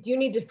 we do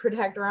need to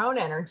protect our own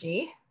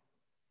energy,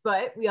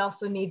 but we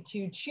also need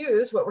to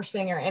choose what we're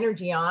spending our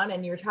energy on.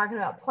 And you're talking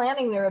about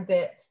planning there a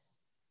bit.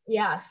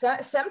 Yeah, so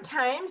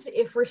sometimes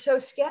if we're so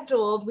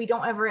scheduled, we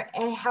don't ever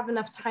have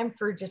enough time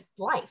for just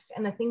life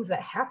and the things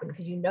that happen,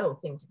 because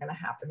things are going to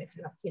happen if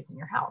you have kids in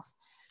your house,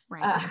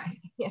 right?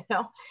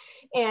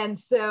 And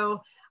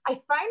so I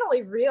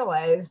finally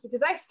realized,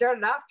 because I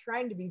started off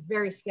trying to be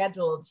very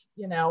scheduled,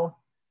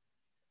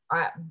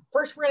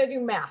 first we're going to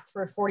do math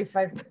for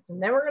 45 minutes,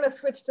 and then we're going to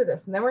switch to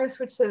this, and then we're going to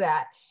switch to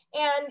that.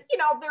 And,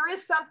 there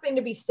is something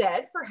to be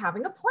said for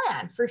having a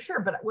plan, for sure.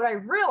 But what I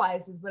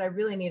realized is what I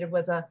really needed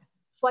was a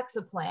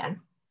Flexiplan,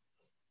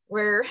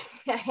 where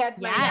I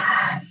had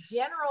my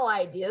general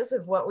ideas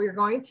of what we were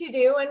going to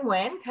do and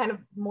when, kind of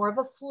more of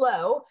a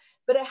flow,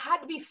 but it had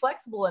to be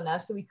flexible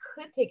enough so we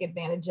could take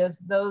advantage of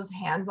those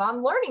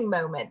hands-on learning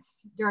moments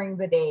during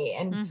the day.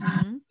 And,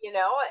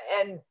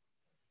 and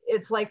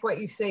it's like what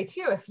you say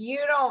too, if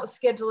you don't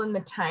schedule in the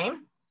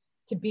time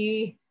to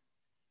be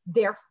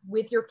there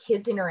with your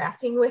kids,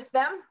 interacting with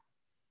them,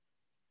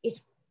 it's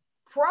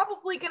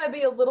probably going to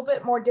be a little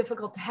bit more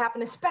difficult to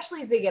happen,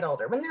 especially as they get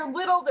older. When they're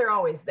little, they're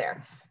always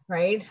there,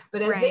 right?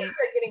 But as they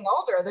start getting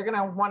older, they're going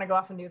to want to go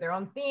off and do their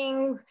own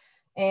things.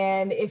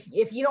 And if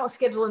you don't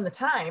schedule in the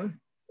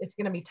time, it's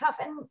going to be tough.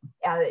 And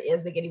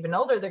as they get even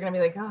older, they're going to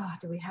be like, oh,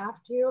 do we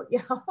have to?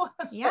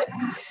 Yeah,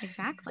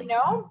 exactly.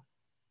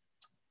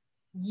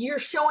 You're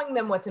showing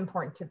them what's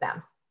important to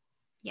them.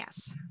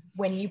 Yes.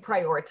 When you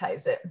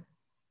prioritize it.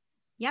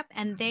 Yep.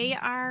 And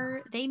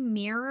they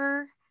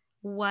mirror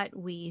what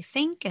we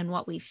think and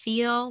what we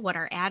feel, what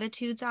our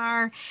attitudes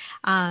are.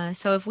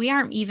 So if we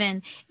aren't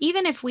even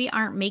if we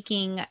aren't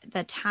making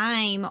the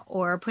time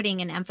or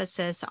putting an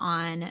emphasis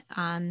on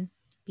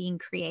being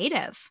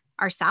creative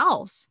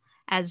ourselves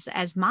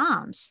as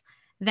moms,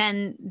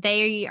 then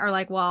they are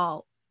like,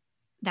 well,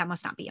 that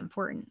must not be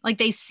important. Like,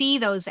 they see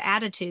those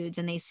attitudes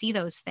and they see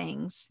those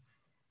things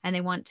and they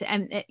want to,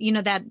 and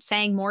that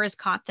saying, more is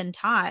caught than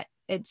taught.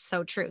 It's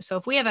so true. So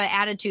if we have an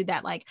attitude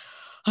that, like,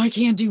 I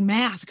can't do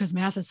math because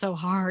math is so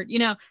hard,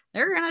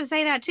 they're going to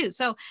say that too.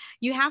 So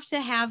you have to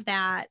have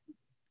that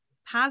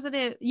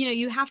positive,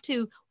 you have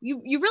to,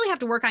 you really have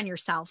to work on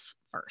yourself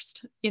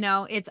first.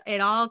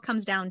 It all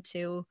comes down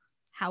to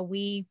how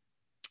we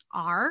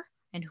are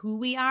and who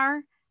we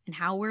are and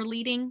how we're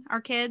leading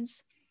our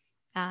kids,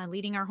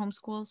 leading our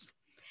homeschools.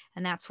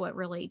 And that's what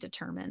really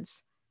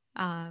determines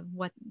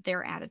what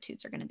their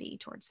attitudes are going to be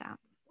towards that.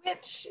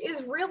 Which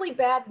is really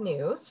bad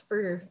news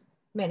for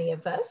many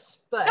of us,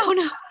 but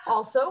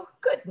also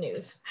good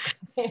news.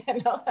 Well,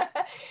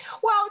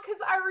 because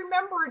I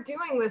remember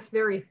doing this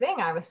very thing.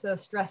 I was so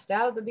stressed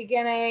out at the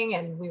beginning,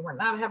 and we were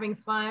not having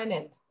fun,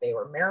 and they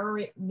were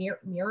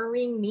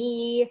mirroring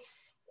me.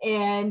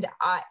 And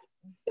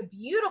the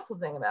beautiful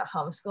thing about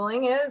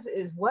homeschooling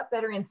is what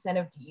better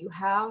incentive do you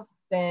have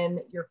than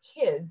your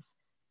kids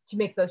to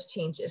make those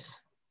changes?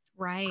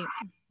 Right.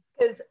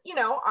 Because,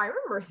 I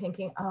remember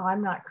thinking, oh,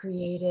 I'm not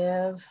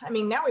creative. I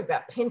mean, now we've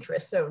got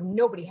Pinterest, so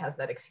nobody has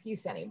that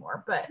excuse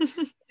anymore. But, back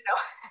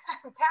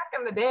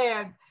in the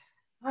day,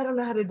 I don't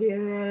know how to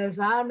do this.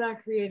 I'm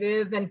not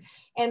creative. And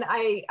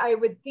I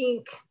would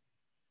think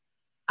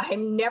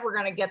I'm never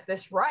going to get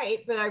this right.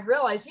 But I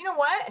realized, you know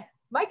what?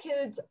 My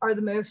kids are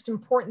the most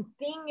important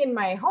thing in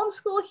my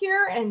homeschool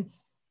here. And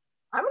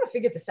I'm going to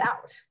figure this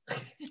out.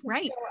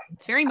 Right.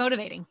 It's very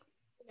motivating.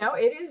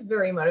 It is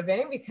very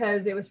motivating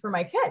because it was for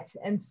my kids.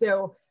 And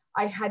so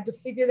I had to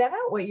figure that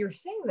out, what you're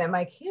saying, that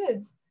my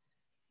kids,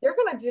 they're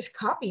going to just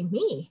copy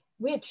me,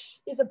 which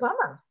is a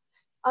bummer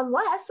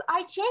unless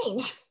I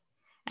change.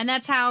 And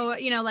that's how,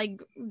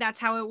 that's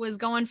how it was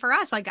going for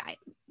us. Like,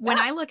 when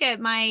I look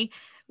at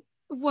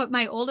what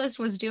my oldest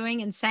was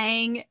doing and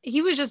saying,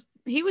 he was just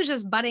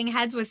butting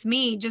heads with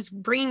me, just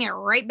bringing it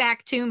right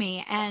back to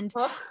me. And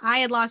I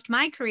had lost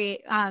my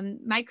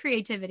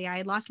creativity. I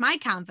had lost my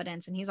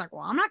confidence. And he's like,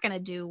 well, I'm not going to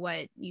do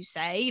what you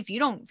say. If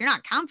you're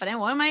not confident,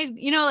 what am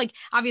I,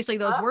 obviously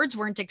those words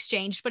weren't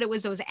exchanged, but it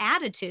was those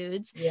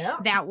attitudes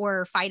that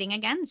were fighting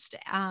against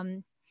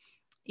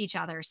each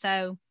other.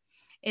 So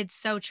it's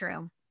so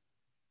true.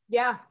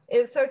 Yeah,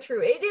 it's so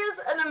true. It is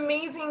an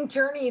amazing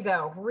journey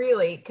though,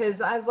 really. Cause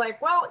I was like,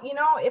 well,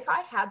 if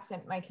I had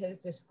sent my kids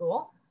to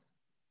school,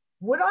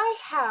 would I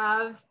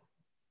have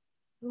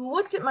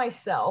looked at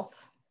myself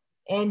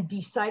and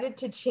decided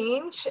to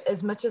change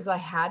as much as I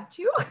had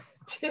to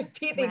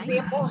be the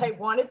example I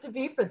wanted to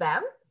be for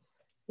them?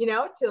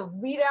 to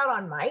lead out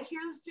on my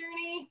hero's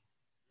journey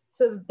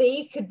so that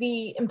they could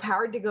be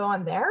empowered to go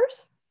on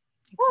theirs?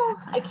 Well,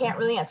 I can't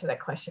really answer that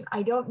question.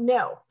 I don't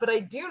know, but I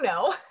do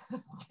know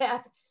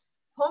that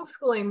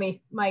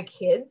homeschooling my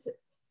kids,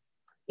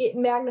 it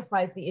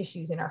magnifies the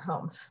issues in our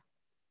homes.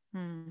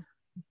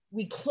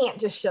 We can't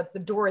just shut the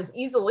door as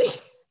easily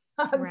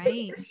on those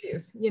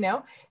issues,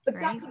 but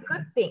that's a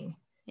good thing.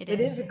 It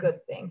is a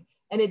good thing.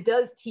 And it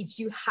does teach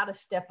you how to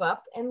step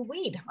up and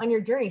lead on your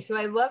journey. So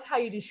I love how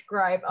you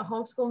describe a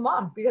homeschool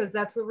mom, because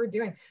that's what we're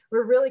doing.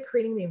 We're really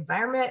creating the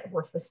environment.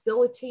 We're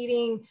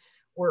facilitating,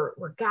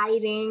 we're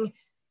guiding.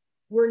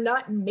 We're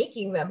not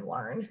making them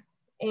learn.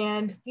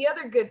 And the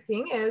other good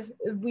thing is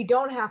we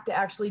don't have to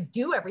actually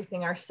do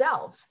everything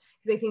ourselves,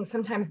 because I think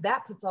sometimes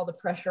that puts all the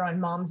pressure on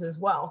moms as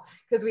well,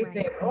 because we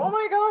think, oh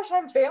my gosh,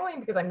 I'm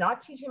failing because I'm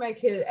not teaching my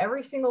kid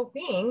every single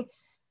thing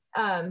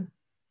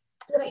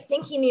that I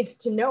think he needs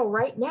to know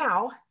right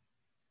now.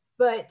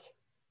 But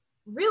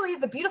really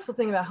the beautiful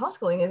thing about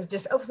homeschooling is it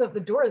just opens up the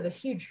door to this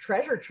huge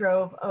treasure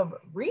trove of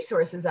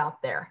resources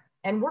out there.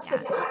 And we're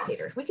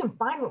facilitators. We can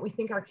find what we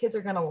think our kids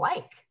are going to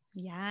like.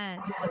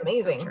 Yes. It's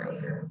amazing.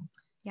 So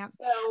yeah.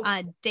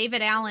 So,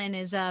 David Allen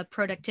is a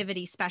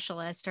productivity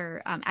specialist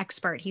or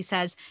expert. He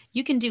says,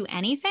 you can do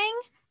anything,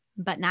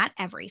 but not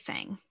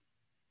everything.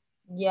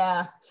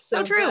 Yeah.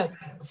 So true. Good.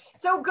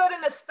 So good.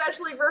 And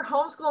especially for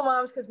homeschool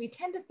moms, because we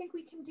tend to think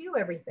we can do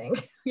everything.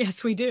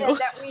 Yes, we do. And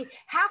that we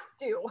have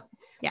to.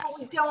 Yes.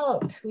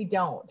 But we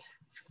don't.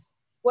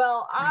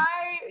 Well,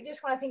 I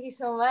just want to thank you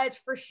so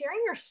much for sharing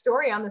your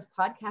story on this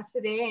podcast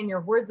today and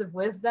your words of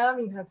wisdom.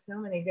 You have so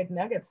many good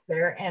nuggets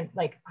there. And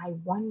I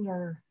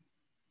wonder,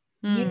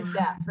 use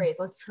that phrase.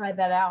 Let's try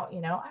that out. I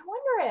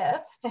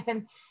wonder if,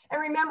 and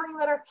remembering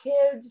that our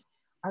kids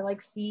are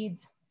like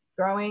seeds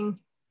growing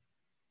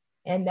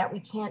and that we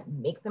can't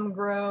make them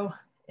grow.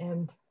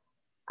 And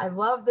I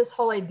love this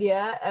whole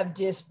idea of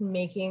just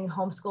making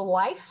homeschool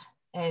life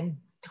and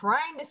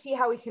trying to see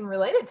how we can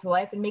relate it to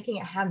life and making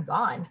it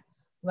hands-on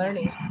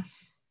learning. Yes.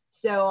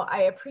 So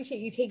I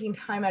appreciate you taking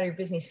time out of your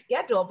busy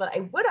schedule, but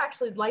I would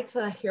actually like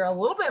to hear a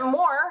little bit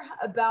more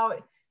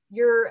about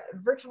your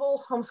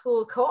virtual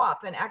homeschool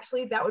co-op. And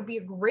actually that would be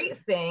a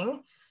great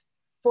thing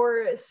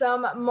for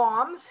some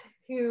moms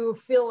who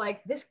feel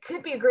like this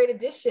could be a great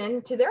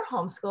addition to their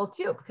homeschool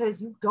too,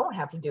 because you don't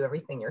have to do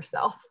everything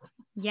yourself.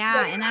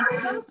 Yeah. And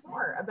that's tell us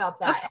more about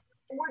that.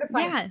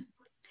 Okay. And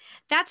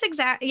that's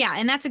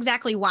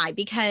exactly why,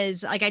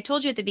 because like I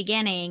told you at the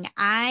beginning,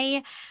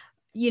 I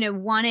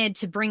wanted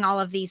to bring all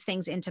of these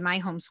things into my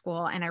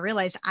homeschool, and I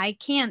realized I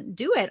can't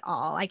do it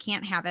all. I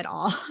can't have it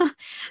all.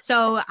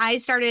 So I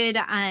started,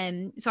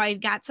 so I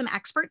got some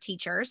expert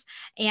teachers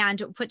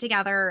and put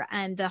together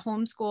the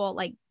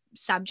homeschool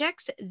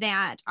subjects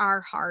that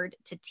are hard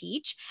to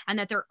teach and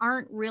that there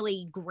aren't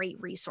really great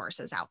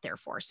resources out there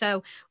for.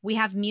 So we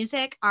have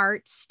music,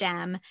 art,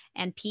 STEM,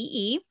 and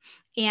PE.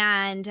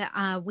 And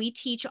we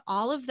teach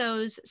all of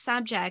those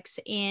subjects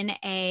in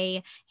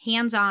a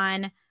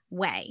hands-on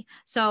way.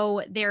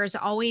 So there's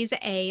always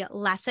a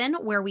lesson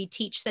where we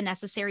teach the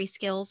necessary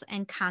skills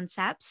and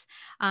concepts.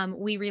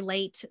 We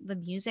relate the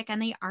music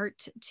and the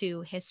art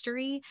to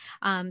history.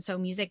 So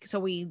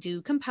we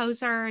do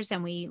composers,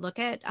 and we look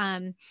at,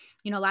 a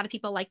lot of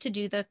people like to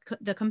do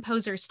the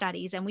composer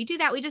studies, and we do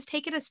that. We just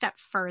take it a step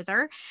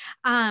further.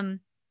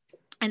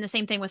 And the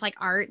same thing with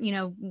art,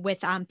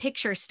 with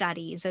picture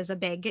studies is a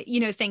big,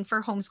 thing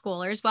for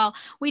homeschoolers. Well,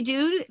 we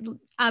do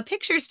a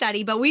picture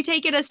study, but we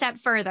take it a step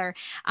further.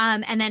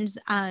 And then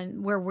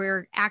where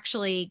we're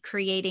actually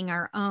creating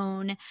our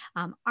own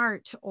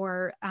art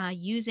or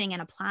using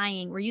and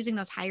applying, we're using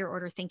those higher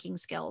order thinking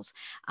skills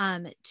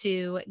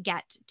to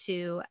get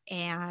to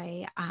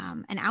an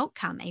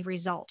outcome, a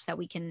result that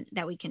we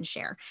can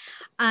share.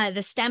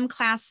 The STEM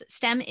class,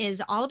 STEM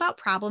is all about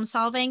problem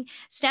solving.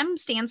 STEM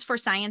stands for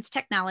science,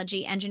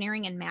 technology,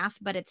 engineering, and math,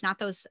 but it's not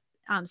those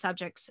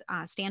subjects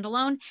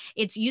standalone.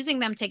 It's using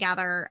them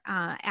together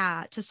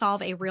to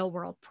solve a real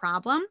world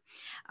problem.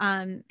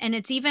 And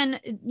it's even,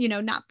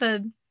 not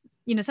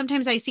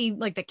sometimes I see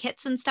the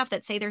kits and stuff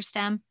that say they're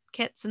STEM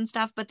kits and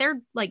stuff, but they're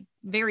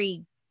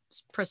very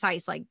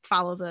precise,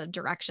 follow the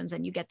directions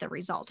and you get the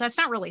result. That's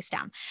not really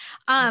STEM,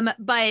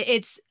 but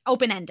it's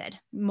open-ended.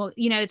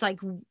 It's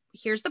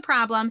here's the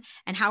problem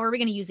and how are we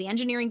going to use the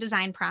engineering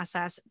design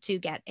process to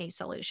get a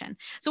solution.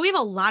 So we have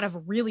a lot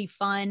of really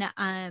fun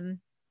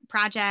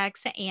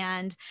projects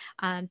and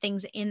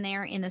things in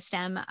there in the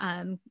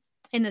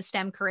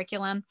STEM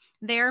curriculum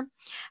there.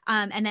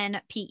 And then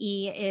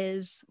PE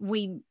is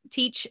we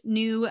teach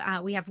new,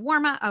 we have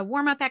a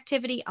warm-up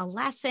activity, a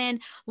lesson,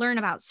 learn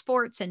about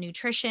sports and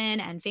nutrition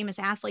and famous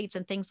athletes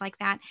and things like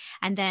that.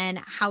 And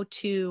then how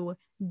to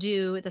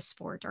do the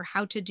sport or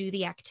how to do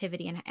the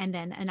activity and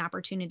then an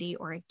opportunity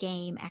or a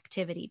game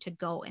activity to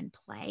go and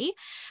play.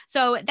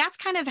 So that's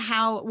kind of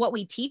what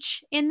we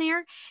teach in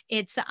there.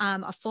 It's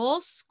a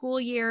full school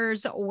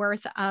year's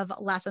worth of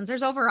lessons.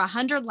 There's over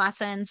 100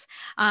 lessons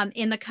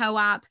in the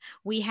co-op.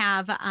 We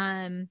have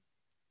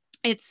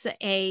It's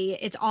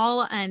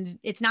all,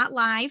 it's not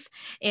live.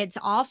 It's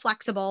all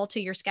flexible to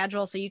your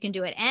schedule. So you can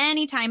do it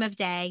any time of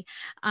day.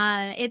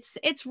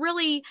 It's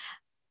really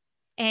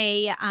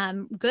a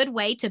good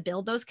way to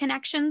build those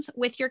connections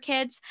with your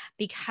kids,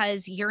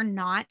 because you're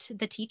not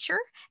the teacher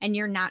and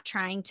you're not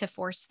trying to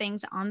force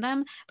things on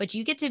them, but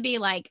you get to be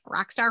like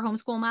rock star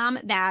homeschool mom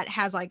that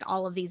has like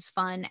all of these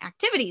fun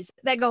activities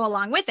that go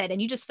along with it.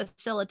 And you just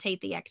facilitate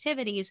the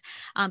activities,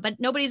 but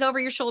nobody's over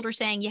your shoulder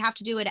saying you have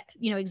to do it,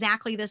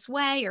 exactly this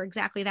way or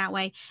exactly that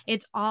way.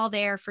 It's all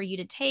there for you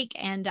to take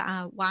and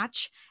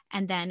watch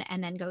and then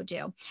go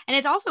do. And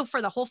it's also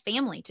for the whole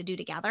family to do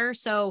together.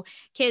 So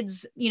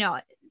kids,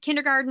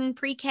 kindergarten,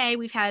 pre-K,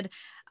 we have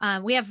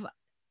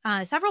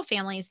several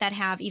families that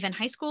have even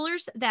high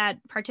schoolers that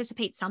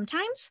participate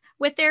sometimes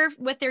with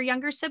their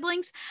younger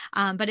siblings,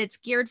 but it's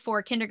geared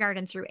for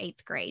kindergarten through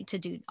 8th grade to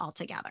do all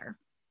together.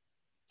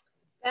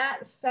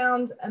 That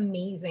sounds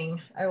amazing.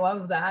 I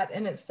love that.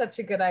 And it's such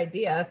a good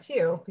idea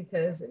too,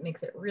 because it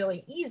makes it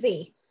really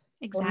easy.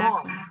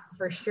 Exactly.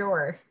 For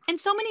sure. And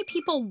so many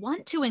people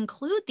want to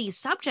include these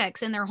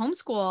subjects in their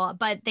homeschool,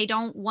 but they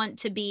don't want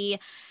to be,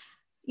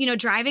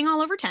 driving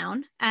all over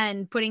town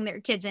and putting their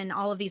kids in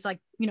all of these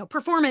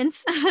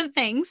performance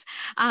things,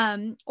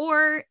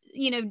 or,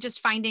 just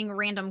finding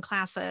random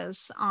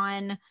classes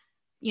on,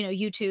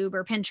 YouTube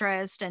or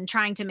Pinterest and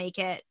trying to make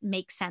it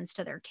make sense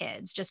to their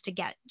kids just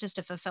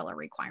to fulfill a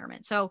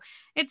requirement. So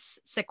it's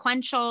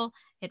sequential.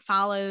 It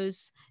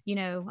follows,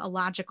 a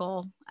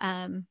logical,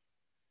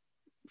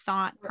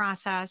 thought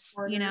process,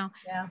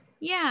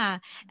 Yeah.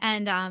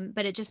 And,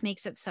 but it just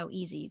makes it so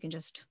easy. You can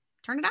just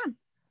turn it on.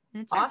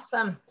 And it's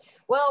awesome.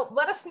 Well,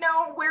 let us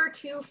know where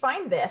to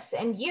find this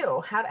and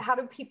you. How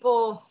do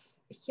people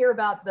hear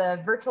about the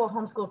virtual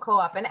homeschool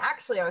co-op? And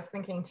actually, I was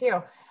thinking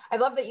too, I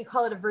love that you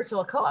call it a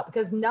virtual co-op,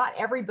 because not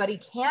everybody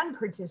can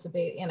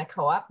participate in a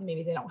co-op.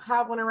 Maybe they don't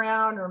have one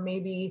around, or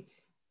maybe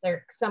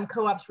some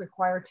co-ops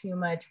require too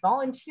much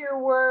volunteer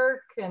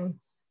work and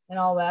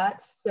all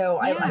that. So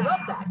I love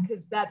that,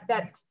 because that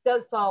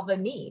does solve a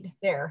need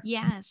there.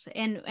 Yes.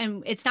 And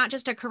it's not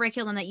just a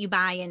curriculum that you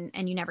buy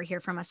and you never hear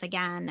from us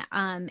again.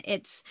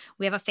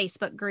 We have a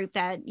Facebook group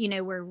that,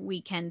 where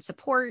we can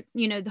support,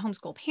 the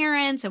homeschool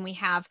parents, and we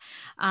have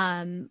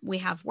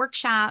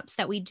workshops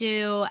that we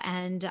do,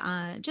 and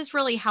just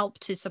really help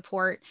to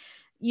support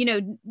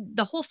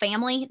the whole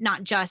family,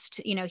 not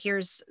just,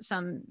 here's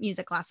some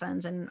music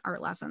lessons and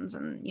art lessons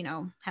and,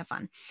 have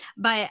fun.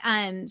 But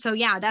so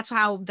yeah, that's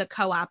how the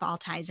co-op all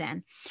ties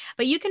in.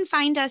 But you can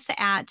find us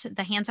at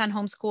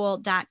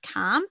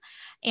thehandsonhomeschool.com.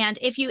 And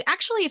if you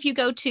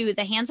go to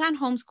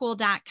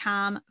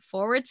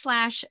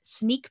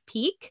thehandsonhomeschool.com/sneak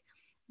peek,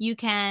 you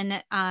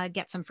can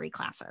get some free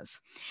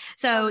classes.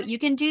 So you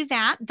can do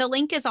that. The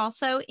link is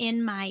also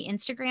in my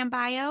Instagram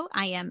bio.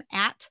 I am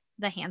at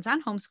The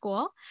Hands-On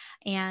Homeschool,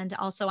 and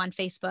also on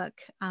Facebook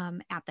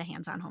at The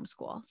Hands-On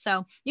Homeschool.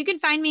 So you can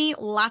find me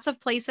lots of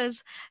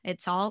places.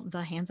 It's all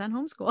The Hands-On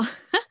Homeschool.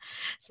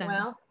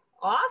 Well,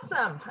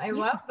 awesome. I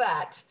love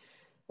that.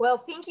 Well,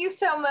 thank you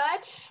so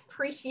much.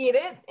 Appreciate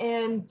it.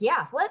 And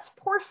yeah, let's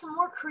pour some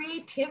more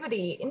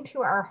creativity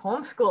into our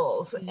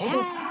homeschools. Yes.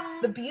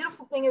 And the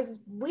beautiful thing is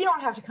we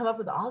don't have to come up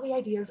with all the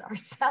ideas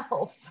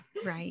ourselves.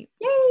 Right.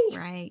 Yay.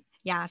 Right.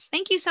 Yes.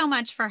 Thank you so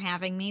much for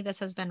having me. This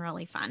has been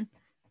really fun.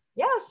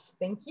 Yes.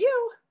 Thank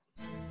you.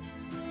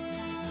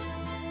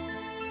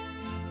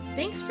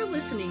 Thanks for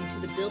listening to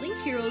the Building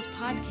Heroes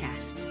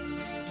podcast.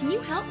 Can you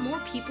help more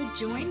people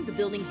join the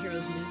Building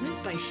Heroes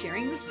movement by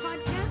sharing this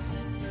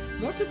podcast?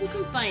 More people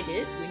can find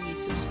it when you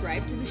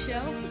subscribe to the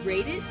show,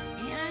 rate it,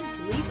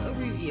 and leave a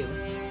review.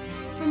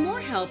 For more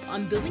help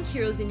on building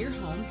heroes in your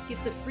home,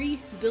 get the free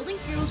Building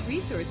Heroes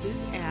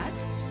resources at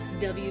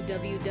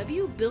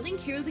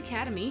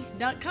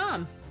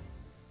www.buildingheroesacademy.com.